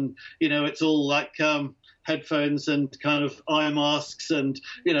medicine, and, it's all like headphones and kind of eye masks, and,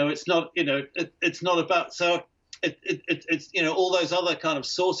 it's not, it's not about, so it's, all those other kind of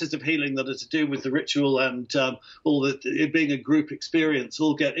sources of healing that are to do with the ritual and all it being a group experience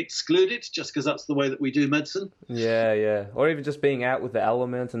all get excluded just because that's the way that we do medicine. Yeah. Or even just being out with the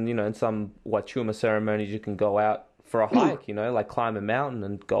elements and, in some Wachuma ceremonies, you can go out for a hike, like climb a mountain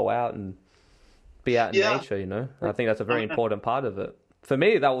and go out and be out in nature, I think that's a very important part of it. For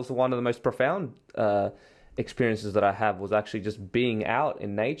me, that was one of the most profound experiences that I have, was actually just being out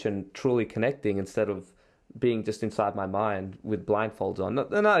in nature and truly connecting instead of being just inside my mind with blindfolds on.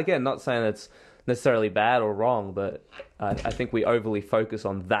 Not saying it's necessarily bad or wrong, but I think we overly focus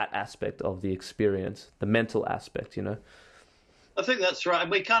on that aspect of the experience, the mental aspect, I think that's right.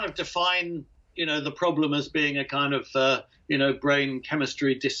 We kind of define the problem as being a kind of, brain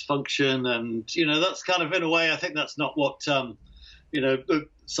chemistry dysfunction. And, that's kind of, in a way, I think that's not what, the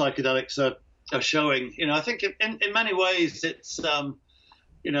psychedelics are showing. I think in many ways it's,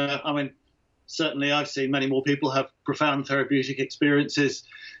 certainly I've seen many more people have profound therapeutic experiences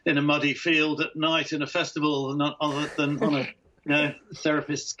in a muddy field at night in a festival other than on a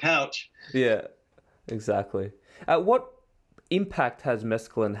therapist's couch. Yeah, exactly. What impact has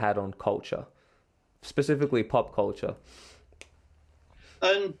mescaline had on culture? Specifically pop culture.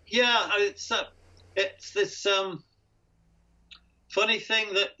 And it's this funny thing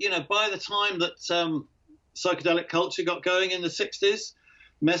that by the time that psychedelic culture got going in the 60s,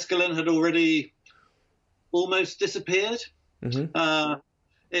 mescaline had already almost disappeared.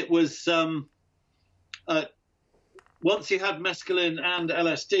 It was once you had mescaline and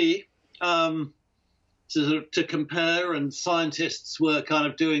LSD to compare, and scientists were kind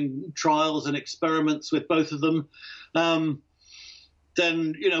of doing trials and experiments with both of them.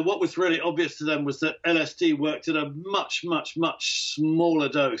 Then, what was really obvious to them was that LSD worked at a much, much, much smaller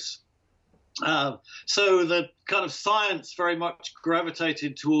dose. So the kind of science very much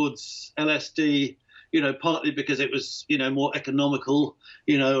gravitated towards LSD, partly because it was, more economical,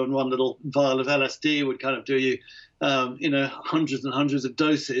 and one little vial of LSD would kind of do you, hundreds and hundreds of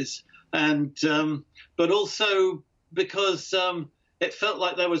doses. And but also because it felt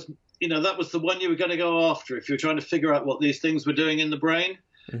like there was, that was the one you were going to go after if you're trying to figure out what these things were doing in the brain.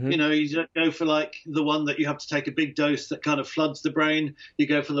 You don't go for like the one that you have to take a big dose that kind of floods the brain. You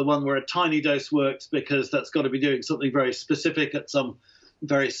go for the one where a tiny dose works because that's got to be doing something very specific at some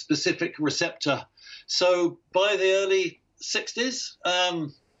very specific receptor. So by the early 60s,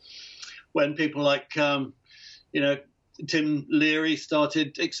 when people like, Tim Leary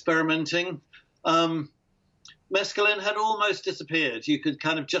started experimenting, mescaline had almost disappeared. You could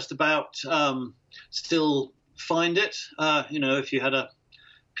kind of just about still find it. If you had a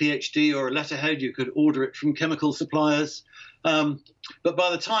PhD or a letterhead, you could order it from chemical suppliers. But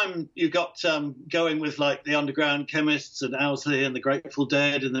by the time you got going with like the underground chemists and Owsley and the Grateful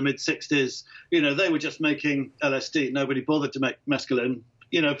Dead in the mid 60s, they were just making LSD. Nobody bothered to make mescaline,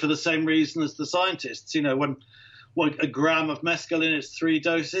 for the same reason as the scientists. When a gram of mescaline is 3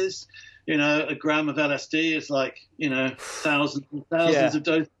 doses, a gram of LSD is like, thousands and thousands of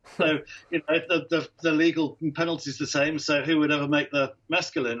doses. So, the legal penalty is the same. So who would ever make the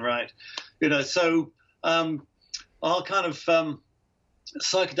mescaline, right? So our kind of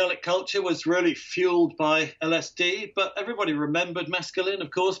psychedelic culture was really fueled by LSD, but everybody remembered mescaline,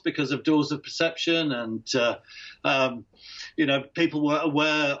 of course, because of Doors of Perception, and people were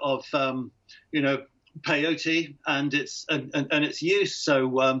aware of peyote and its use.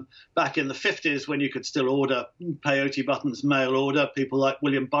 So back in the 50s, when you could still order peyote buttons mail order, people like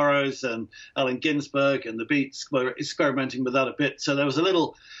William Burroughs and Allen Ginsberg and the Beats were experimenting with that a bit. So there was a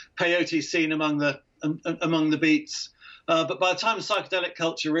little peyote scene among the Beats. But by the time psychedelic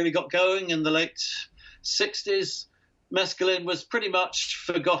culture really got going in the late 60s, mescaline was pretty much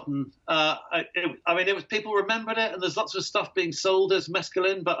forgotten. It was, people remembered it, and there's lots of stuff being sold as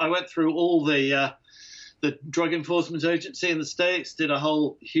mescaline. But I went through all the Drug Enforcement Agency in the States, did a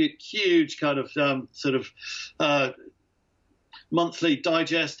whole huge kind of monthly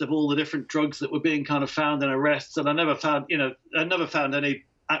digest of all the different drugs that were being kind of found in arrests, and I never found any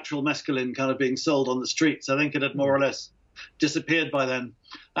actual mescaline kind of being sold on the streets. I think it had more or less disappeared by then,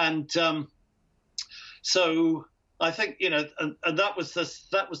 and so I think and that was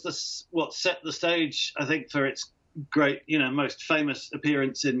what set the stage, I think, for its great, most famous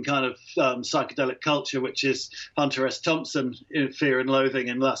appearance in kind of psychedelic culture, which is Hunter S. Thompson in Fear and Loathing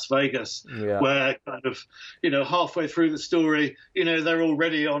in Las Vegas, where kind of, halfway through the story, they're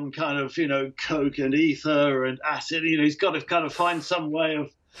already on kind of, coke and ether and acid. He's got to kind of find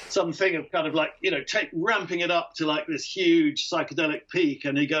something of kind of like, ramping it up to like this huge psychedelic peak.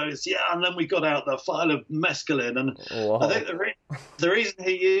 And he goes, and then we got out the file of mescaline. And I think the reason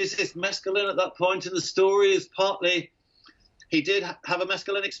he uses mescaline at that point in the story is partly he did have a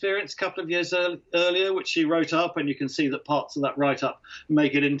mescaline experience a couple of years earlier, which he wrote up, and you can see that parts of that write-up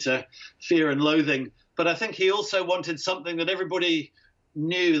make it into Fear and Loathing. But I think he also wanted something that everybody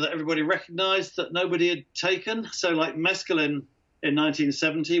knew, that everybody recognized, that nobody had taken. So like mescaline in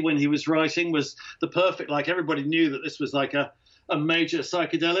 1970, when he was writing, was the perfect, like everybody knew that this was like a major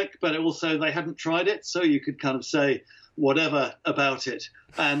psychedelic, but also they hadn't tried it, so you could kind of say whatever about it.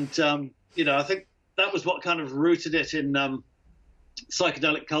 And, I think that was what kind of rooted it in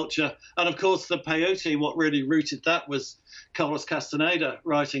psychedelic culture. And of course, the peyote, what really rooted that was Carlos Castaneda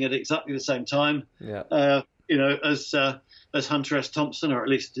writing at exactly the same time, as Hunter S. Thompson, or at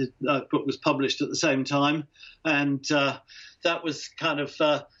least his book was published at the same time. And that was kind of,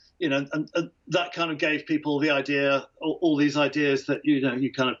 and that kind of gave people the idea, all these ideas that,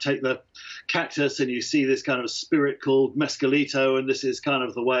 you kind of take the cactus and you see this kind of spirit called mescalito, and this is kind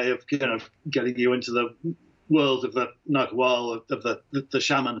of the way of kind of getting you into the world of the Nagual, of the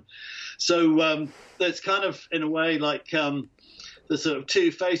shaman. So it's kind of, in a way, like the sort of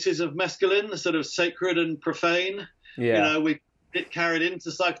two faces of mescaline, the sort of sacred and profane. It carried into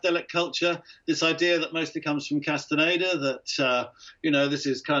psychedelic culture, this idea that mostly comes from Castaneda, that, this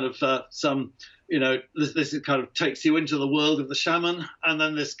is kind of this kind of takes you into the world of the shaman. And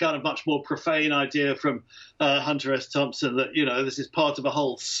then this kind of much more profane idea from Hunter S. Thompson that, this is part of a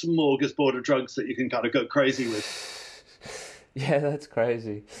whole smorgasbord of drugs that you can kind of go crazy with. Yeah, that's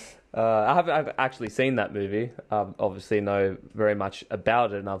crazy. I've actually seen that movie. Obviously know very much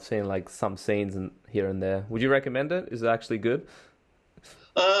about it, and I've seen like some scenes here and there. Would you recommend it? Is it actually good?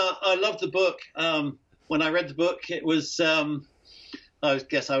 I loved the book. When I read the book, it was, I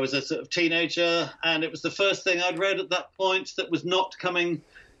guess I was a sort of teenager, and it was the first thing I'd read at that point that was not coming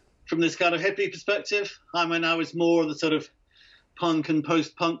from this kind of hippie perspective. I mean, I was more the sort of punk and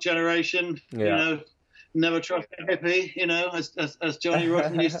post-punk generation, never trust a hippie, as Johnny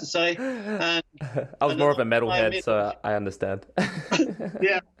Rotten used to say. And I was more of a metalhead, so I understand.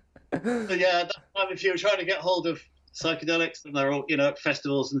 Yeah. So, at that time, if you were trying to get hold of psychedelics, and they're all, at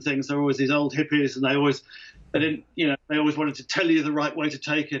festivals and things, they're always these old hippies, and they always wanted to tell you the right way to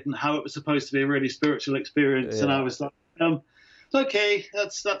take it and how it was supposed to be a really spiritual experience. Yeah. And I was like, okay,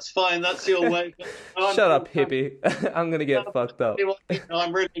 that's fine, that's your way. Shut up, hippie. I'm gonna get fucked up.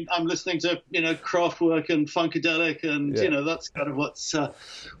 I'm listening to Kraftwerk and Funkadelic, and that's kind of what's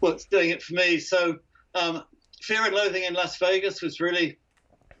doing it for me. So Fear and Loathing in Las Vegas was really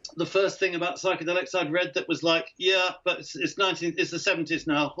the first thing about psychedelics I'd read that was like, but it's the 70s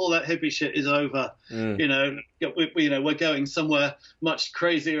now. All that hippie shit is over. We're going somewhere much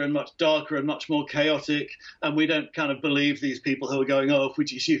crazier and much darker and much more chaotic, and we don't kind of believe these people who are going,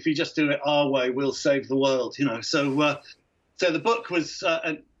 if you just do it our way, we'll save the world. So the book was,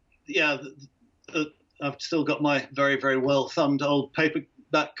 I've still got my very, very well thumbed old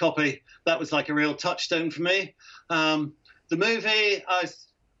paperback copy. That was like a real touchstone for me. The movie,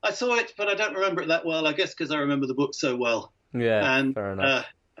 I saw it, but I don't remember it that well, I guess because I remember the book so well. Yeah, and fair enough.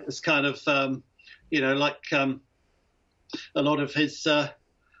 It's kind of, like a lot of his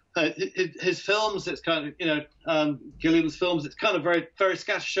his films, it's kind of, Gilliam's films, it's kind of very, very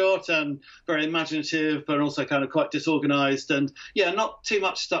scattershot and very imaginative, but also kind of quite disorganized. And yeah, not too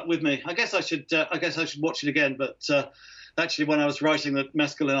much stuck with me. I guess I should watch it again. But actually, when I was writing the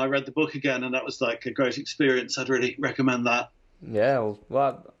Mescaline, I read the book again, and that was like a great experience. I'd really recommend that. Yeah,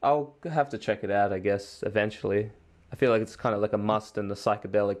 well, I'll have to check it out, I guess, eventually. I feel like it's kind of like a must in the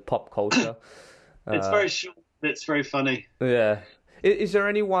psychedelic pop culture. It's very short. It's very funny. Yeah. Is there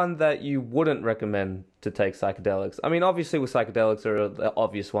anyone that you wouldn't recommend to take psychedelics? I mean, obviously with psychedelics there are the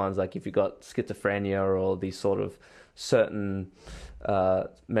obvious ones, like if you've got schizophrenia or these sort of certain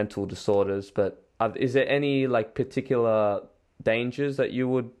mental disorders, but is there any like particular dangers that you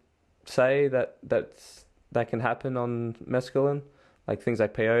would say that can happen on mescaline? Like things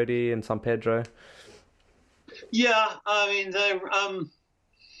like peyote and San Pedro? Yeah, I mean, they're,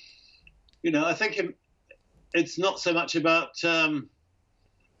 I think it's not so much about,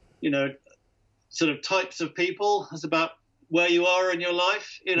 sort of types of people as about where you are in your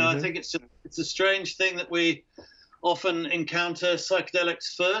life. I think it's a strange thing that we often encounter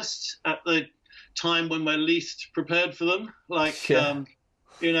psychedelics first at the time when we're least prepared for them. Like, in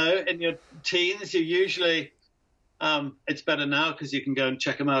your teens, you usually, it's better now because you can go and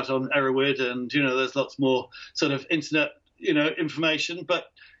check them out on Erowid and, there's lots more sort of internet, information. But,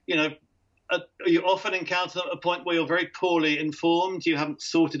 you often encounter a point where you're very poorly informed. You haven't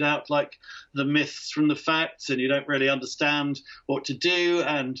sorted out like the myths from the facts, and you don't really understand what to do.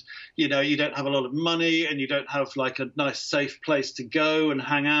 And, you don't have a lot of money, and you don't have like a nice safe place to go and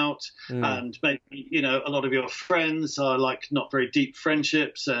hang out. And maybe, a lot of your friends are like not very deep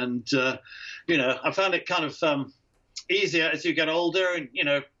friendships. And, I found it kind of easier as you get older.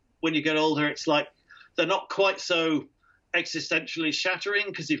 And, when you get older, it's like they're not quite so existentially shattering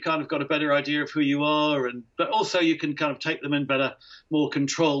because you've kind of got a better idea of who you are, but also you can kind of take them in better, more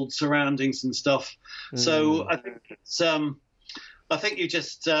controlled surroundings and stuff. So I think I think you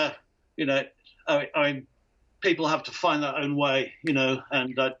just I mean, people have to find their own way,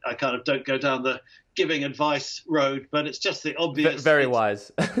 and I kind of don't go down the giving advice road, but it's just the obvious. Very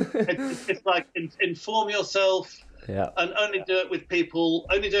wise. It's like inform yourself. Yeah. And only do it with people.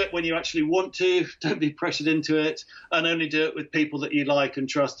 Only do it when you actually want to. Don't be pressured into it, and only do it with people that you like and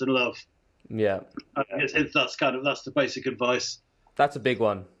trust and love. Yeah. That's the basic advice. That's a big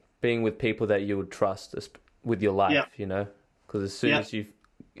one. Being with people that you would trust with your life. Because as soon as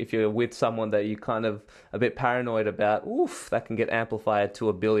if you're with someone that you kind of a bit paranoid about, that can get amplified to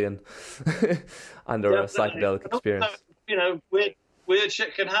 1 billion under a psychedelic experience. Also, weird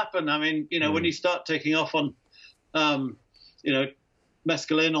shit can happen. I mean, when you start taking off on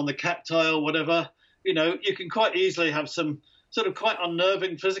mescaline on the cacti or whatever, you can quite easily have some sort of quite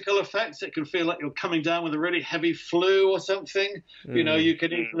unnerving physical effects. It can feel like you're coming down with a really heavy flu or something. You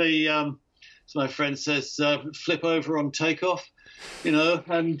can easily, as my friend says, flip over on takeoff,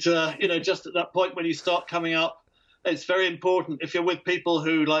 and, just at that point when you start coming up, it's very important if you're with people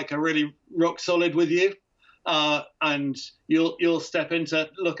who like are really rock solid with you, and you'll step in to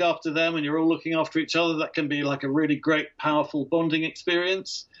look after them, and you're all looking after each other. That can be like a really great, powerful bonding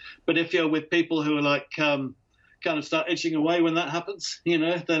experience. But if you're with people who are like kind of start itching away when that happens, then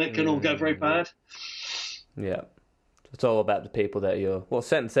it can all go very bad. Yeah, it's all about the people that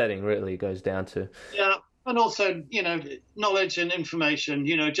set and setting really goes down to. Yeah, and also knowledge and information.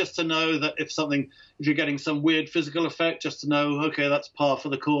 Just to know that if you're getting some weird physical effect, just to know, okay, that's par for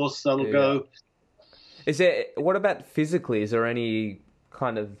the course. That'll go. What about physically? Is there any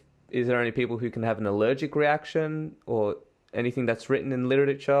people who can have an allergic reaction or anything that's written in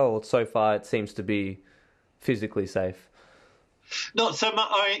literature, or so far it seems to be physically safe? Not so much.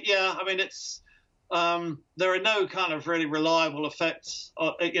 I mean, it's there are no kind of really reliable effects,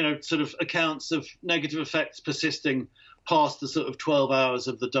 sort of accounts of negative effects persisting past the sort of 12 hours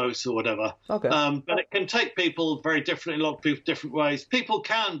of the dose or whatever. Okay. But it can take people very differently, a lot of people different ways. People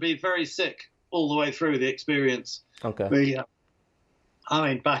can be very sick all the way through the experience. Okay. I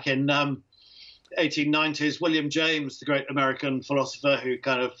mean, back in 1890s, William James, the great American philosopher who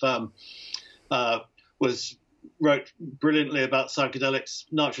kind of wrote brilliantly about psychedelics,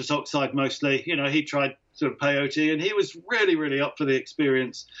 nitrous oxide mostly. He tried sort of peyote, and he was really, really up for the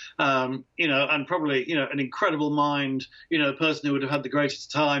experience. And probably, an incredible mind, a person who would have had the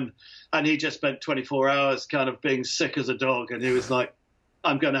greatest time. And he just spent 24 hours kind of being sick as a dog. And he was like,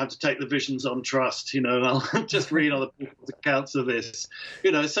 I'm going to have to take the visions on trust, and I'll just read other people's accounts of this,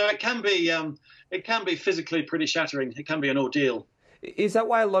 So it can be physically pretty shattering. It can be an ordeal. Is that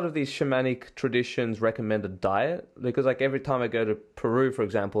why a lot of these shamanic traditions recommend a diet? Because like every time I go to Peru, for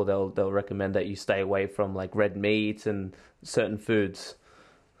example, they'll recommend that you stay away from like red meat and certain foods.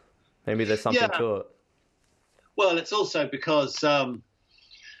 Maybe there's something to it. Well, it's also because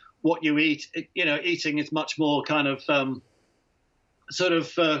what you eat, eating is much more kind of sort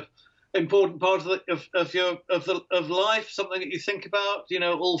of important part of life, something that you think about.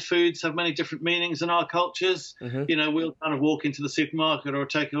 All foods have many different meanings in our cultures. We'll kind of walk into the supermarket or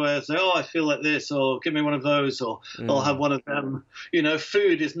takeaway and say, "Oh, I feel like this," or "Give me one of those," or "I'll have one of them."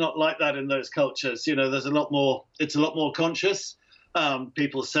 Food is not like that in those cultures. There's a lot more. It's a lot more conscious.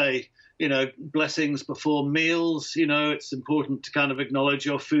 People say, blessings before meals. It's important to kind of acknowledge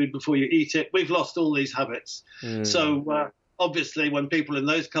your food before you eat it. We've lost all these habits. So obviously, when people in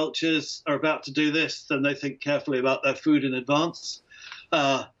those cultures are about to do this, then they think carefully about their food in advance.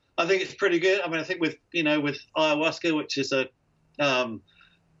 I think it's pretty good. I mean, I think with ayahuasca, which is an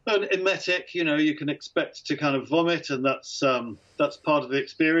emetic, you can expect to kind of vomit, and that's part of the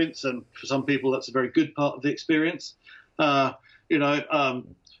experience. And for some people, that's a very good part of the experience.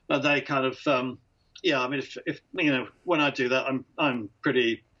 They kind of, I mean, if when I do that, I'm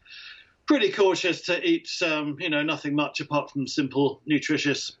pretty cautious to eat, nothing much apart from simple,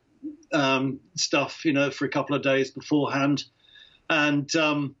 nutritious stuff, for a couple of days beforehand. And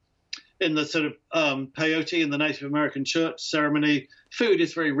in the sort of peyote in the Native American church ceremony, food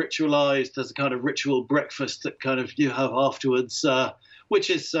is very ritualized. There's a kind of ritual breakfast that kind of you have afterwards, which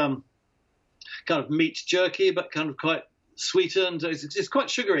is kind of meat jerky, but kind of quite sweetened. It's quite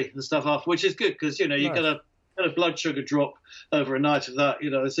sugary, the stuff after, which is good because you get a blood sugar drop over a night of that.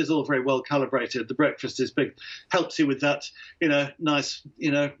 This is all very well calibrated. The breakfast is big, helps you with that, nice,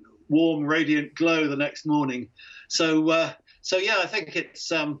 warm, radiant glow the next morning. So yeah, I think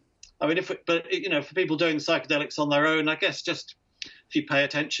it's. I mean, for people doing psychedelics on their own, I guess just if you pay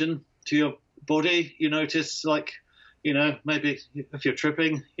attention to your body, you notice, like, maybe if you're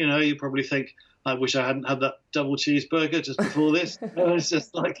tripping, you probably think, I wish I hadn't had that double cheeseburger just before this. It's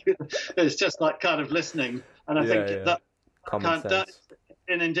just like kind of listening. And I think that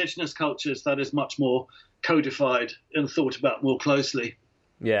in indigenous cultures, that is much more codified and thought about more closely.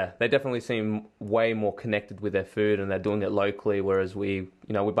 Yeah, they definitely seem way more connected with their food, and they're doing it locally, whereas we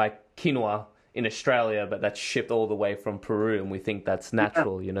buy quinoa in Australia, but that's shipped all the way from Peru, and we think that's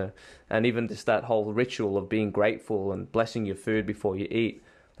natural, And even just that whole ritual of being grateful and blessing your food before you eat,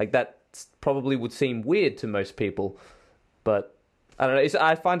 like that probably would seem weird to most people, but I don't know.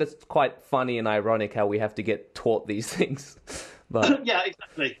 I find it quite funny and ironic how we have to get taught these things. But yeah,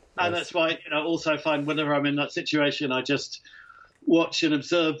 exactly, and that's why also find whenever I'm in that situation, I just watch and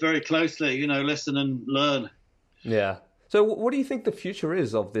observe very closely. Listen and learn. Yeah. So, what do you think the future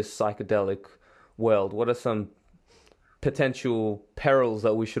is of this psychedelic world? What are some potential perils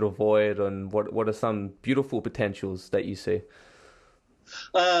that we should avoid, and what are some beautiful potentials that you see?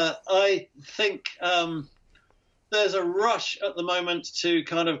 I think there's a rush at the moment to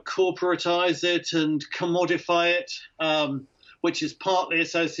kind of corporatize it and commodify it, which is partly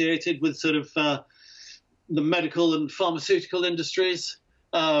associated with sort of the medical and pharmaceutical industries,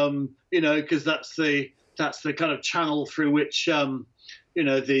 because that's the kind of channel through which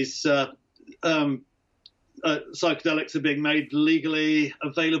these psychedelics are being made legally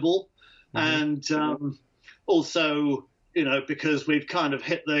available, and also. Because we've kind of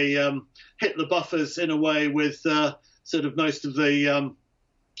hit the buffers in a way with sort of most of the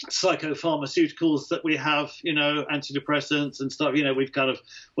psychopharmaceuticals that we have, antidepressants and stuff.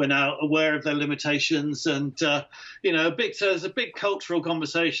 We're now aware of their limitations, and there's a big cultural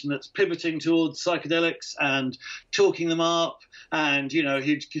conversation that's pivoting towards psychedelics and talking them up, and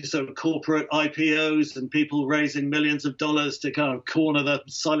huge sort of corporate IPOs and people raising millions of dollars to kind of corner the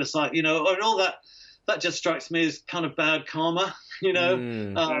psilocybin, and all that. That just strikes me as kind of bad karma,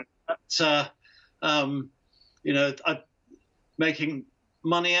 making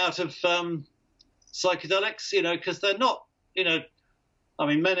money out of psychedelics, because they're not,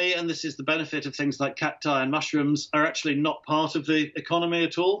 many, and this is the benefit of things like cacti and mushrooms, are actually not part of the economy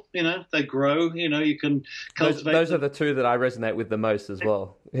at all. They grow, you can cultivate. Those are the two that I resonate with the most as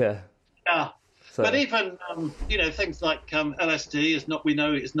well. Yeah. Yeah. So. But even, things like LSD is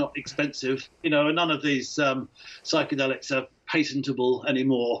not expensive, and none of these psychedelics are patentable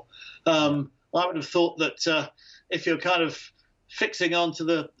anymore. I would have thought that if you're kind of fixing onto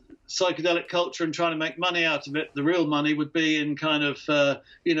the psychedelic culture and trying to make money out of it, the real money would be in kind of,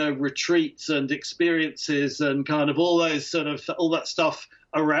 retreats and experiences and kind of all that stuff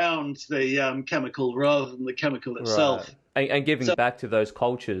around the chemical rather than the chemical itself. Right. And giving back to those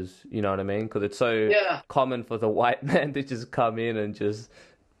cultures, you know what I mean? Because it's so common for the white man to just come in and just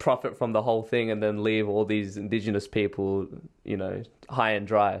profit from the whole thing and then leave all these indigenous people, high and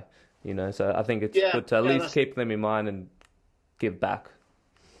dry, So I think it's good to at least keep them in mind and give back.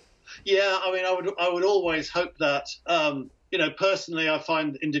 Yeah, I mean, I would always hope that. Personally, I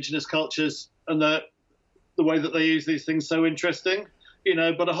find indigenous cultures and the way that they use these things so interesting.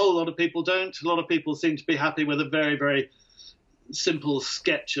 But a whole lot of people don't. A lot of people seem to be happy with a very, very simple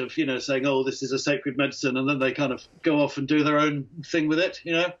sketch of, saying, oh, this is a sacred medicine, and then they kind of go off and do their own thing with it,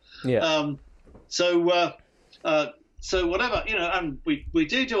 Yeah. So whatever, and we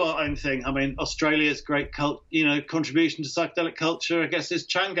do our own thing. I mean, Australia's great contribution to psychedelic culture, I guess, is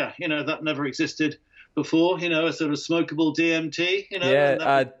Changa. That never existed before, a sort of smokable DMT,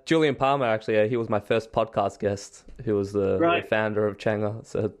 Yeah, Julian Palmer, actually, he was my first podcast guest, who was the founder of Changa.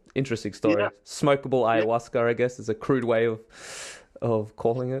 It's an interesting story. Yeah. Smokable ayahuasca, I guess, is a crude way of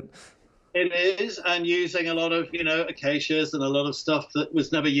calling it. It is, and using a lot of, acacias and a lot of stuff that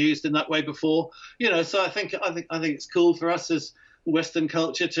was never used in that way before. So I think it's cool for us as Western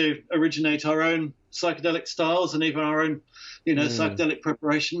culture to originate our own psychedelic styles and even our own, psychedelic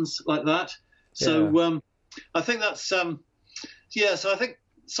preparations like that. So I think that's so I think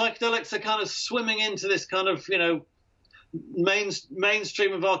psychedelics are kind of swimming into this kind of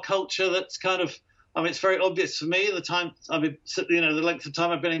mainstream of our culture. That's kind of, I mean, it's very obvious for me. The length of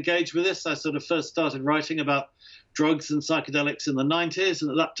time I've been engaged with this, I sort of first started writing about drugs and psychedelics in the 90s,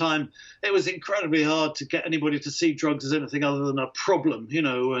 and at that time it was incredibly hard to get anybody to see drugs as anything other than a problem,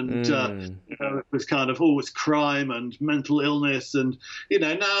 and it was kind of always crime and mental illness, and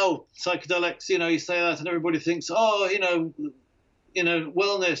now psychedelics, you say that and everybody thinks, oh,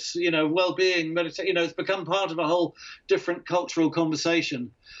 wellness, well-being, meditation, it's become part of a whole different cultural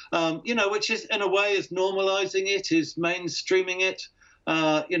conversation, which is in a way is normalizing it, is mainstreaming it,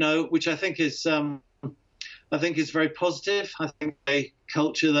 which I think is very positive. I think a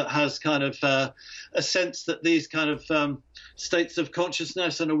culture that has kind of a sense that these kind of states of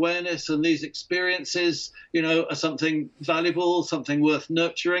consciousness and awareness and these experiences, are something valuable, something worth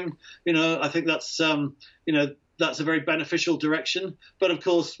nurturing. I think that's, that's a very beneficial direction. But of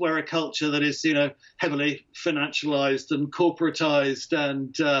course, we're a culture that is, heavily financialized and corporatized,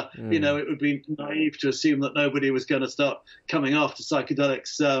 and it would be naive to assume that nobody was going to start coming after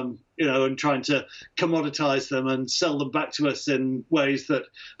psychedelics, and trying to commoditize them and sell them back to us in ways that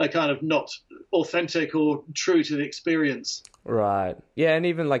are kind of not authentic or true to the experience. Right. Yeah, and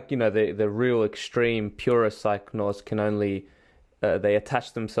even like the real extreme purist psychonauts can only. They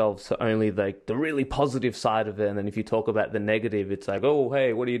attach themselves to only the really positive side of it, and then if you talk about the negative, it's like, oh,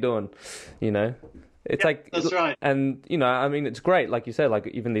 hey, what are you doing? It's like that's right. And I mean, it's great, like you said, like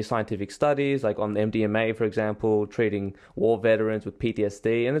even these scientific studies, like on MDMA, for example, treating war veterans with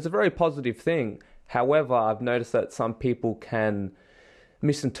PTSD, and it's a very positive thing. However, I've noticed that some people can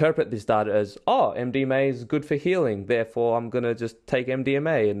misinterpret this data as, oh, MDMA is good for healing, therefore I'm gonna just take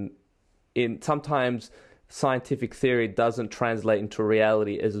MDMA, and sometimes scientific theory doesn't translate into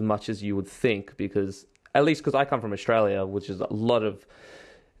reality as much as you would think, because I come from Australia, which is a lot of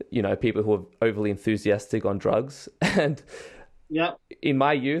people who are overly enthusiastic on drugs, and in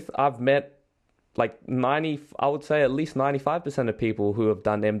my youth I've met like I would say at least 95% of people who have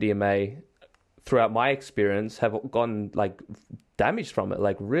done MDMA throughout my experience have gotten like damaged from it,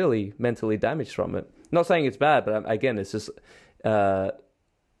 like really mentally damaged from it. Not saying it's bad, but again, it's just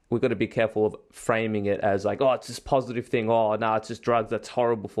we've got to be careful of framing it as like, oh, it's this positive thing. Oh, no, it's just drugs. That's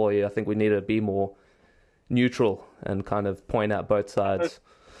horrible for you. I think we need to be more neutral and kind of point out both sides.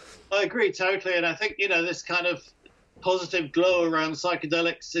 I agree totally. And I think, this kind of positive glow around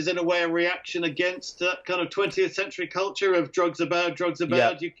psychedelics is in a way a reaction against that kind of 20th century culture of drugs are bad, drugs are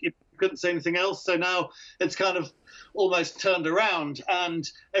bad. Yeah. You couldn't say anything else. So now it's kind of almost turned around, and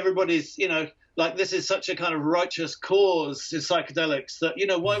everybody's, like this is such a kind of righteous cause is psychedelics that,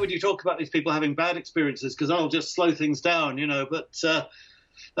 why would you talk about these people having bad experiences? Because I'll just slow things down, but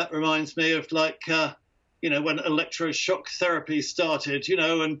that reminds me of like, when electroshock therapy started,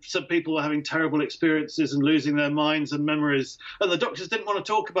 and some people were having terrible experiences and losing their minds and memories. And the doctors didn't want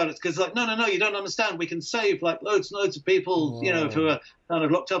to talk about it because like, no, you don't understand. We can save like loads and loads of people, who are kind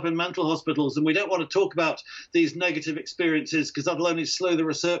of locked up in mental hospitals. And we don't want to talk about these negative experiences because that'll only slow the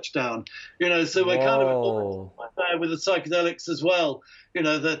research down. So we're kind of there with the psychedelics as well,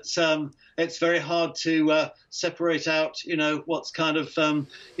 that it's very hard to separate out, what's kind of,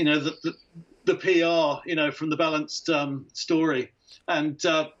 the PR, from the balanced story. And,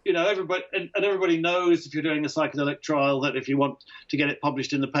 everybody knows if you're doing a psychedelic trial that if you want to get it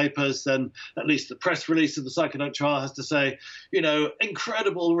published in the papers, then at least the press release of the psychedelic trial has to say,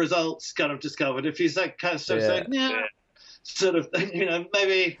 incredible results kind of discovered. If you say, sort of,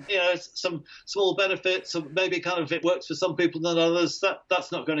 maybe, some small benefits, or maybe kind of it works for some people than others,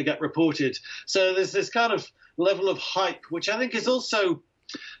 that's not going to get reported. So there's this kind of level of hype, which I think is also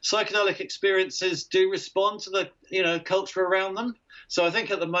psychedelic experiences do respond to the, culture around them. So I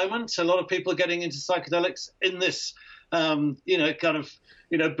think at the moment, a lot of people are getting into psychedelics in this, believing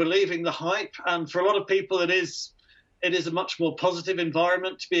the hype. And for a lot of people, it is a much more positive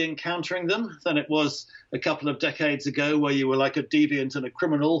environment to be encountering them than it was a couple of decades ago, where you were like a deviant and a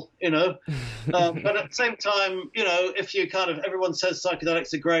criminal, But at the same time, if you everyone says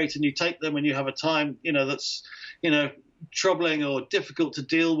psychedelics are great and you take them and you have a time, that's, troubling or difficult to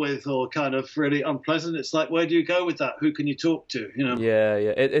deal with or kind of really unpleasant, it's like, where do you go with that? Who can you talk to? Yeah.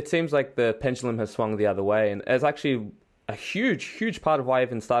 It seems like the pendulum has swung the other way, and it's actually a huge part of why I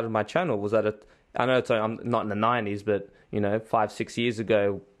even started my channel was that I know I'm not in the 90s, but 5-6 years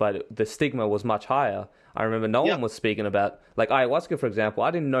ago, but the stigma was much higher. I remember no one was speaking about, like, ayahuasca, for example.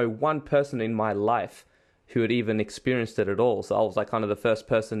 I didn't know one person in my life who had even experienced it at all. So I was like kind of the first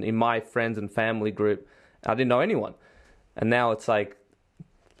person in my friends and family group. I didn't know anyone. And now it's like,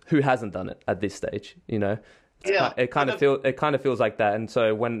 who hasn't done it at this stage? It kind of feels like that. And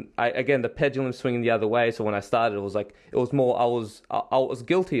so when the pendulum swinging the other way. So when I started, I was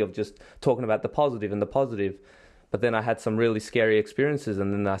guilty of just talking about the positive and the positive, but then I had some really scary experiences,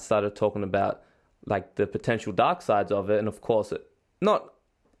 and then I started talking about like the potential dark sides of it. And of course, not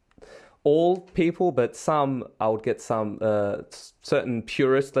all people, but I would get some certain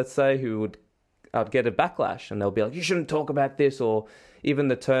purists, let's say, I'd get a backlash, and they'll be like, you shouldn't talk about this, or even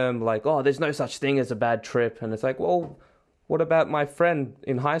the term like, oh, there's no such thing as a bad trip. And it's like, well, what about my friend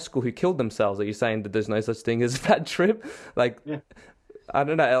in high school who killed themselves? Are you saying that there's no such thing as a bad trip? Like, yeah. I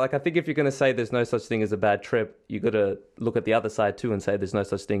don't know. Like, I think if you're going to say there's no such thing as a bad trip, you got to look at the other side too and say there's no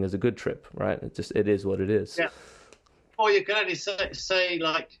such thing as a good trip, right? It is what it is. Yeah. Or you can only say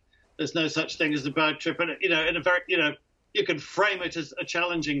like, there's no such thing as a bad trip. And, in a very, you can frame it as a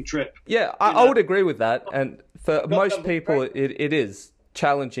challenging trip. Yeah, I would agree with that. And for most people, it is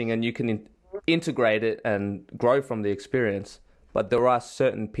challenging, and you can integrate it and grow from the experience. But there are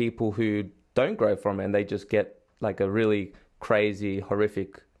certain people who don't grow from it, and they just get like a really crazy,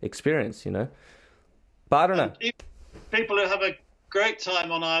 horrific experience, But I don't know. People who have a great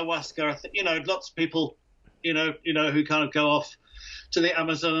time on ayahuasca, I think, lots of people, who kind of go off to the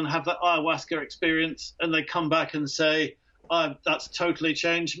Amazon and have that ayahuasca experience, and they come back and say, that's totally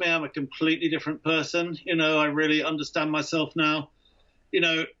changed me. I'm a completely different person. I really understand myself now.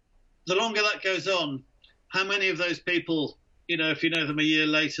 The longer that goes on, how many of those people, if you know them a year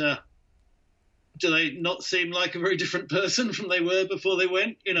later, do they not seem like a very different person from they were before they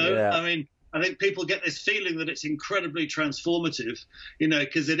went? Yeah. I mean, I think people get this feeling that it's incredibly transformative,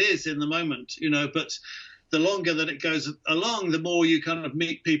 because it is in the moment, but the longer that it goes along, the more you kind of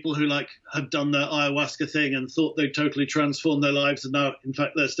meet people who have done their ayahuasca thing and thought they totally transformed their lives, and now, in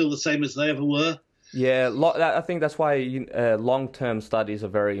fact, they're still the same as they ever were. Yeah, I think that's why long-term studies are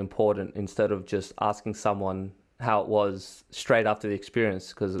very important, instead of just asking someone how it was straight after the experience,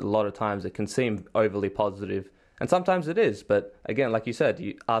 because a lot of times it can seem overly positive, and sometimes it is. But again, like you said,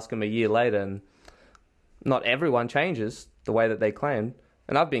 you ask them a year later, and not everyone changes the way that they claim.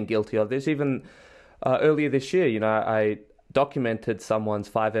 And I've been guilty of this. Even earlier this year, I documented someone's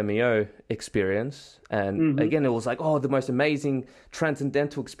 5-MeO experience, and again, it was like, oh, the most amazing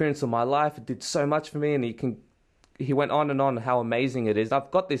transcendental experience of my life. It did so much for me, and he went on and on how amazing it is.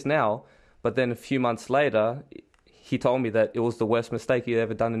 I've got this now, but then a few months later, he told me that it was the worst mistake he'd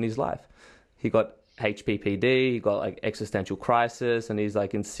ever done in his life. He got HPPD, he got like existential crisis, and he's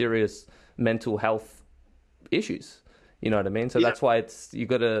like in serious mental health issues. You know what I mean? So that's why you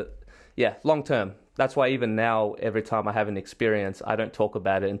got to, long term. That's why even now, every time I have an experience, I don't talk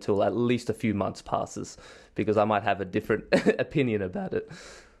about it until at least a few months passes, because I might have a different opinion about it.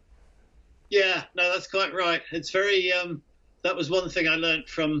 Yeah, no, that's quite right. It's very, that was one thing I learned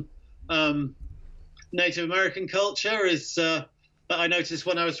from Native American culture, is that I noticed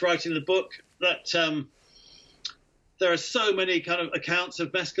when I was writing the book that there are so many kind of accounts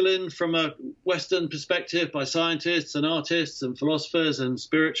of mescaline from a Western perspective by scientists and artists and philosophers and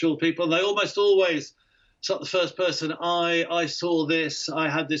spiritual people. They almost always, it's not the first person, I saw this, I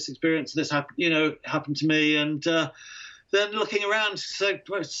had this experience, this happened to me. And then looking around, saying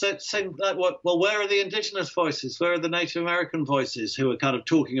like, well, where are the indigenous voices? Where are the Native American voices who are kind of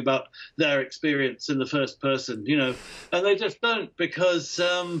talking about their experience in the first person, And they just don't, because,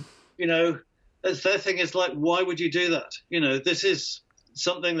 their thing is like, why would you do that? This is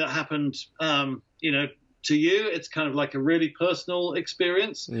something that happened, to you. It's kind of like a really personal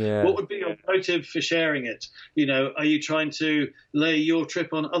experience. Yeah. What would be your motive for sharing it? You know, are you trying to lay your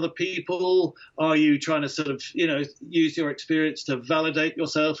trip on other people? Are you trying to sort of, you know, use your experience to validate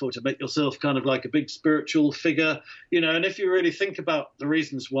yourself or to make yourself kind of like a big spiritual figure? You know, and if you really think about the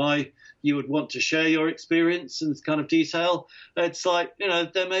reasons why you would want to share your experience in this kind of detail, it's like, you know,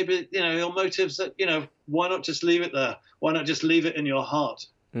 there may be, you know, your motives that, you know, why not just leave it there? Why not just leave it in your heart?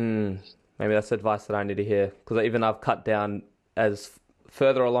 Maybe that's advice that I need to hear, because even I've cut down as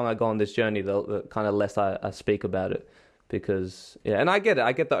further along I go on this journey, the kind of less I speak about it, because and I get it.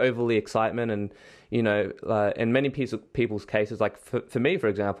 I get the overly excitement, and you know, in many people's cases, like for me, for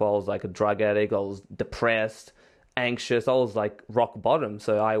example, I was like a drug addict. I was depressed, anxious. I was like rock bottom.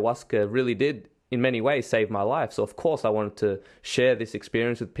 So ayahuasca really did, in many ways, save my life. So of course I wanted to share this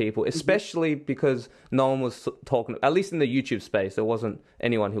experience with people, especially because no one was talking, at least in the YouTube space, there wasn't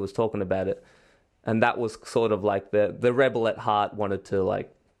anyone who was talking about it. And that was sort of like the rebel at heart wanted to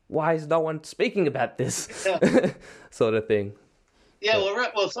like, why is no one speaking about this? Sort of thing. Yeah,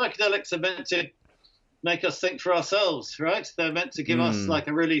 well, psychedelics are meant to make us think for ourselves, right? They're meant to give us like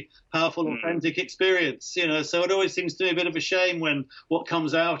a really powerful, authentic experience, you know. So it always seems to me a bit of a shame when what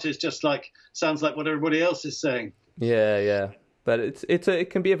comes out is just like sounds like what everybody else is saying. Yeah. But it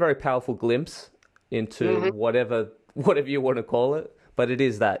can be a very powerful glimpse into whatever you want to call it. But it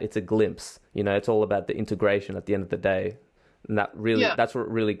is that it's a glimpse, you know. It's all about the integration at the end of the day, and that's what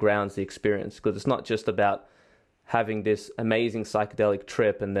really grounds the experience, because it's not just about having this amazing psychedelic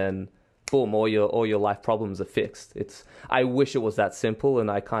trip and then boom, all your life problems are fixed. I wish it was that simple, and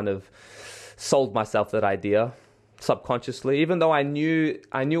I kind of sold myself that idea subconsciously, even though I knew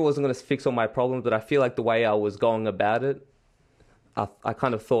it wasn't going to fix all my problems. But I feel like the way I was going about it, I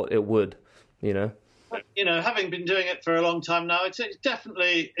kind of thought it would, you know. You know, having been doing it for a long time now, it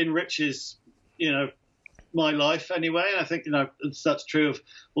definitely enriches, you know, my life anyway. And I think, you know, that's true of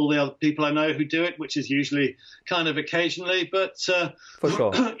all the other people I know who do it, which is usually kind of occasionally. But for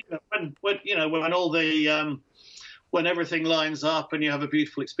sure, when all the when everything lines up and you have a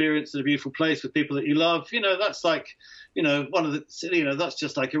beautiful experience in a beautiful place with people that you love, you know, that's like, you know, that's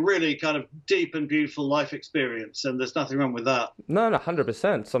just like a really kind of deep and beautiful life experience, and there's nothing wrong with that. No,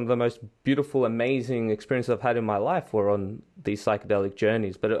 100%. Some of the most beautiful, amazing experiences I've had in my life were on these psychedelic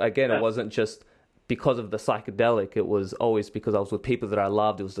journeys. But again, it wasn't just because of the psychedelic. It was always because I was with people that I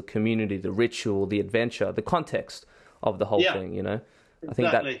loved. It was the community, the ritual, the adventure, the context of the whole thing, you know.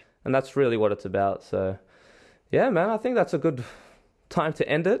 Exactly. I think that's really what it's about. So, yeah, man, I think that's a good time to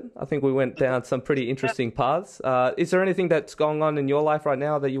end it. I think we went down some pretty interesting paths. Is there anything that's going on in your life right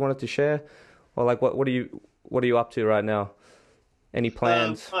now that you wanted to share, or like what are you up to right now? Any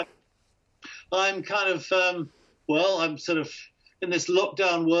plans? I'm kind of I'm sort of in this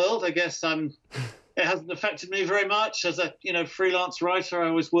lockdown world. I guess it hasn't affected me very much as a freelance writer. I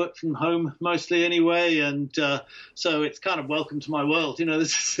always work from home mostly anyway, and so it's kind of welcome to my world. You know,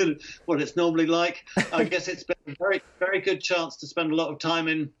 this is sort of what it's normally like. I guess it's been a very, very good chance to spend a lot of time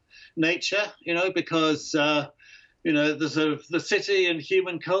in nature. You know, because the sort of the city and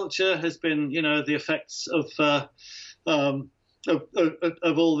human culture has been, you know, the effects of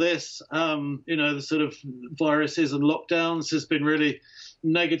all this. The sort of viruses and lockdowns has been really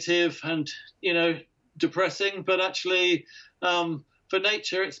negative and, you know, depressing, but actually for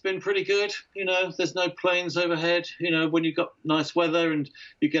nature it's been pretty good. You know, there's no planes overhead. You know, when you've got nice weather and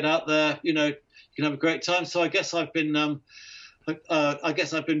you get out there, you know, you can have a great time. So I guess I've been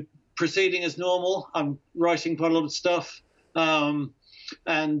proceeding as normal. I'm writing quite a lot of stuff, as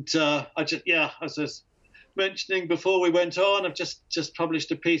I was mentioning before we went on, I've just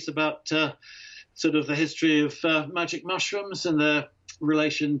published a piece about sort of the history of magic mushrooms and their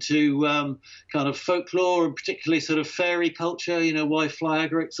relation to kind of folklore, and particularly sort of fairy culture. You know, why fly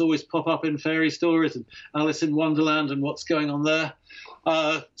agarics always pop up in fairy stories, and Alice in Wonderland, and what's going on there.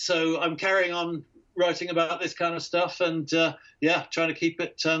 So I'm carrying on writing about this kind of stuff, and trying to keep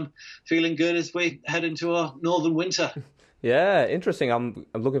it feeling good as we head into our northern winter. Yeah, interesting. I'm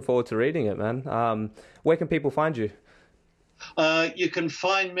looking forward to reading it, man. Where can people find you? You can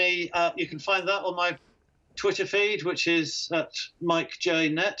find me. You can find that on my Twitter feed, which is at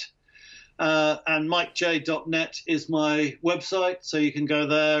MikeJNet, and MikeJ.net is my website. So you can go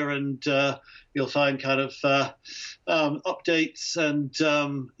there and you'll find kind of updates and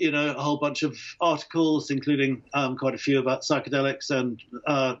a whole bunch of articles, including quite a few about psychedelics and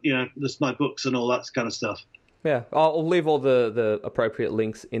there's my books and all that kind of stuff. Yeah, I'll leave all the appropriate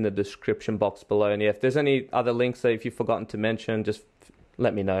links in the description box below. And yeah, if there's any other links that if you've forgotten to mention, just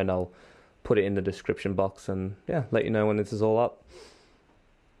let me know and I'll put it in the description box and let you know when this is all up.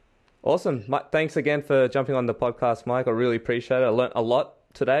 Awesome. Thanks again for jumping on the podcast, Mike. I really appreciate it. I learnt a lot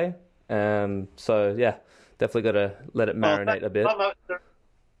today. So yeah, definitely got to let it marinate a bit.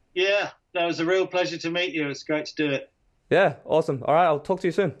 Yeah, that was a real pleasure to meet you. It's great to do it. Yeah, awesome. All right, I'll talk to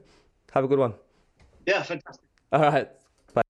you soon. Have a good one. Yeah, fantastic. All right.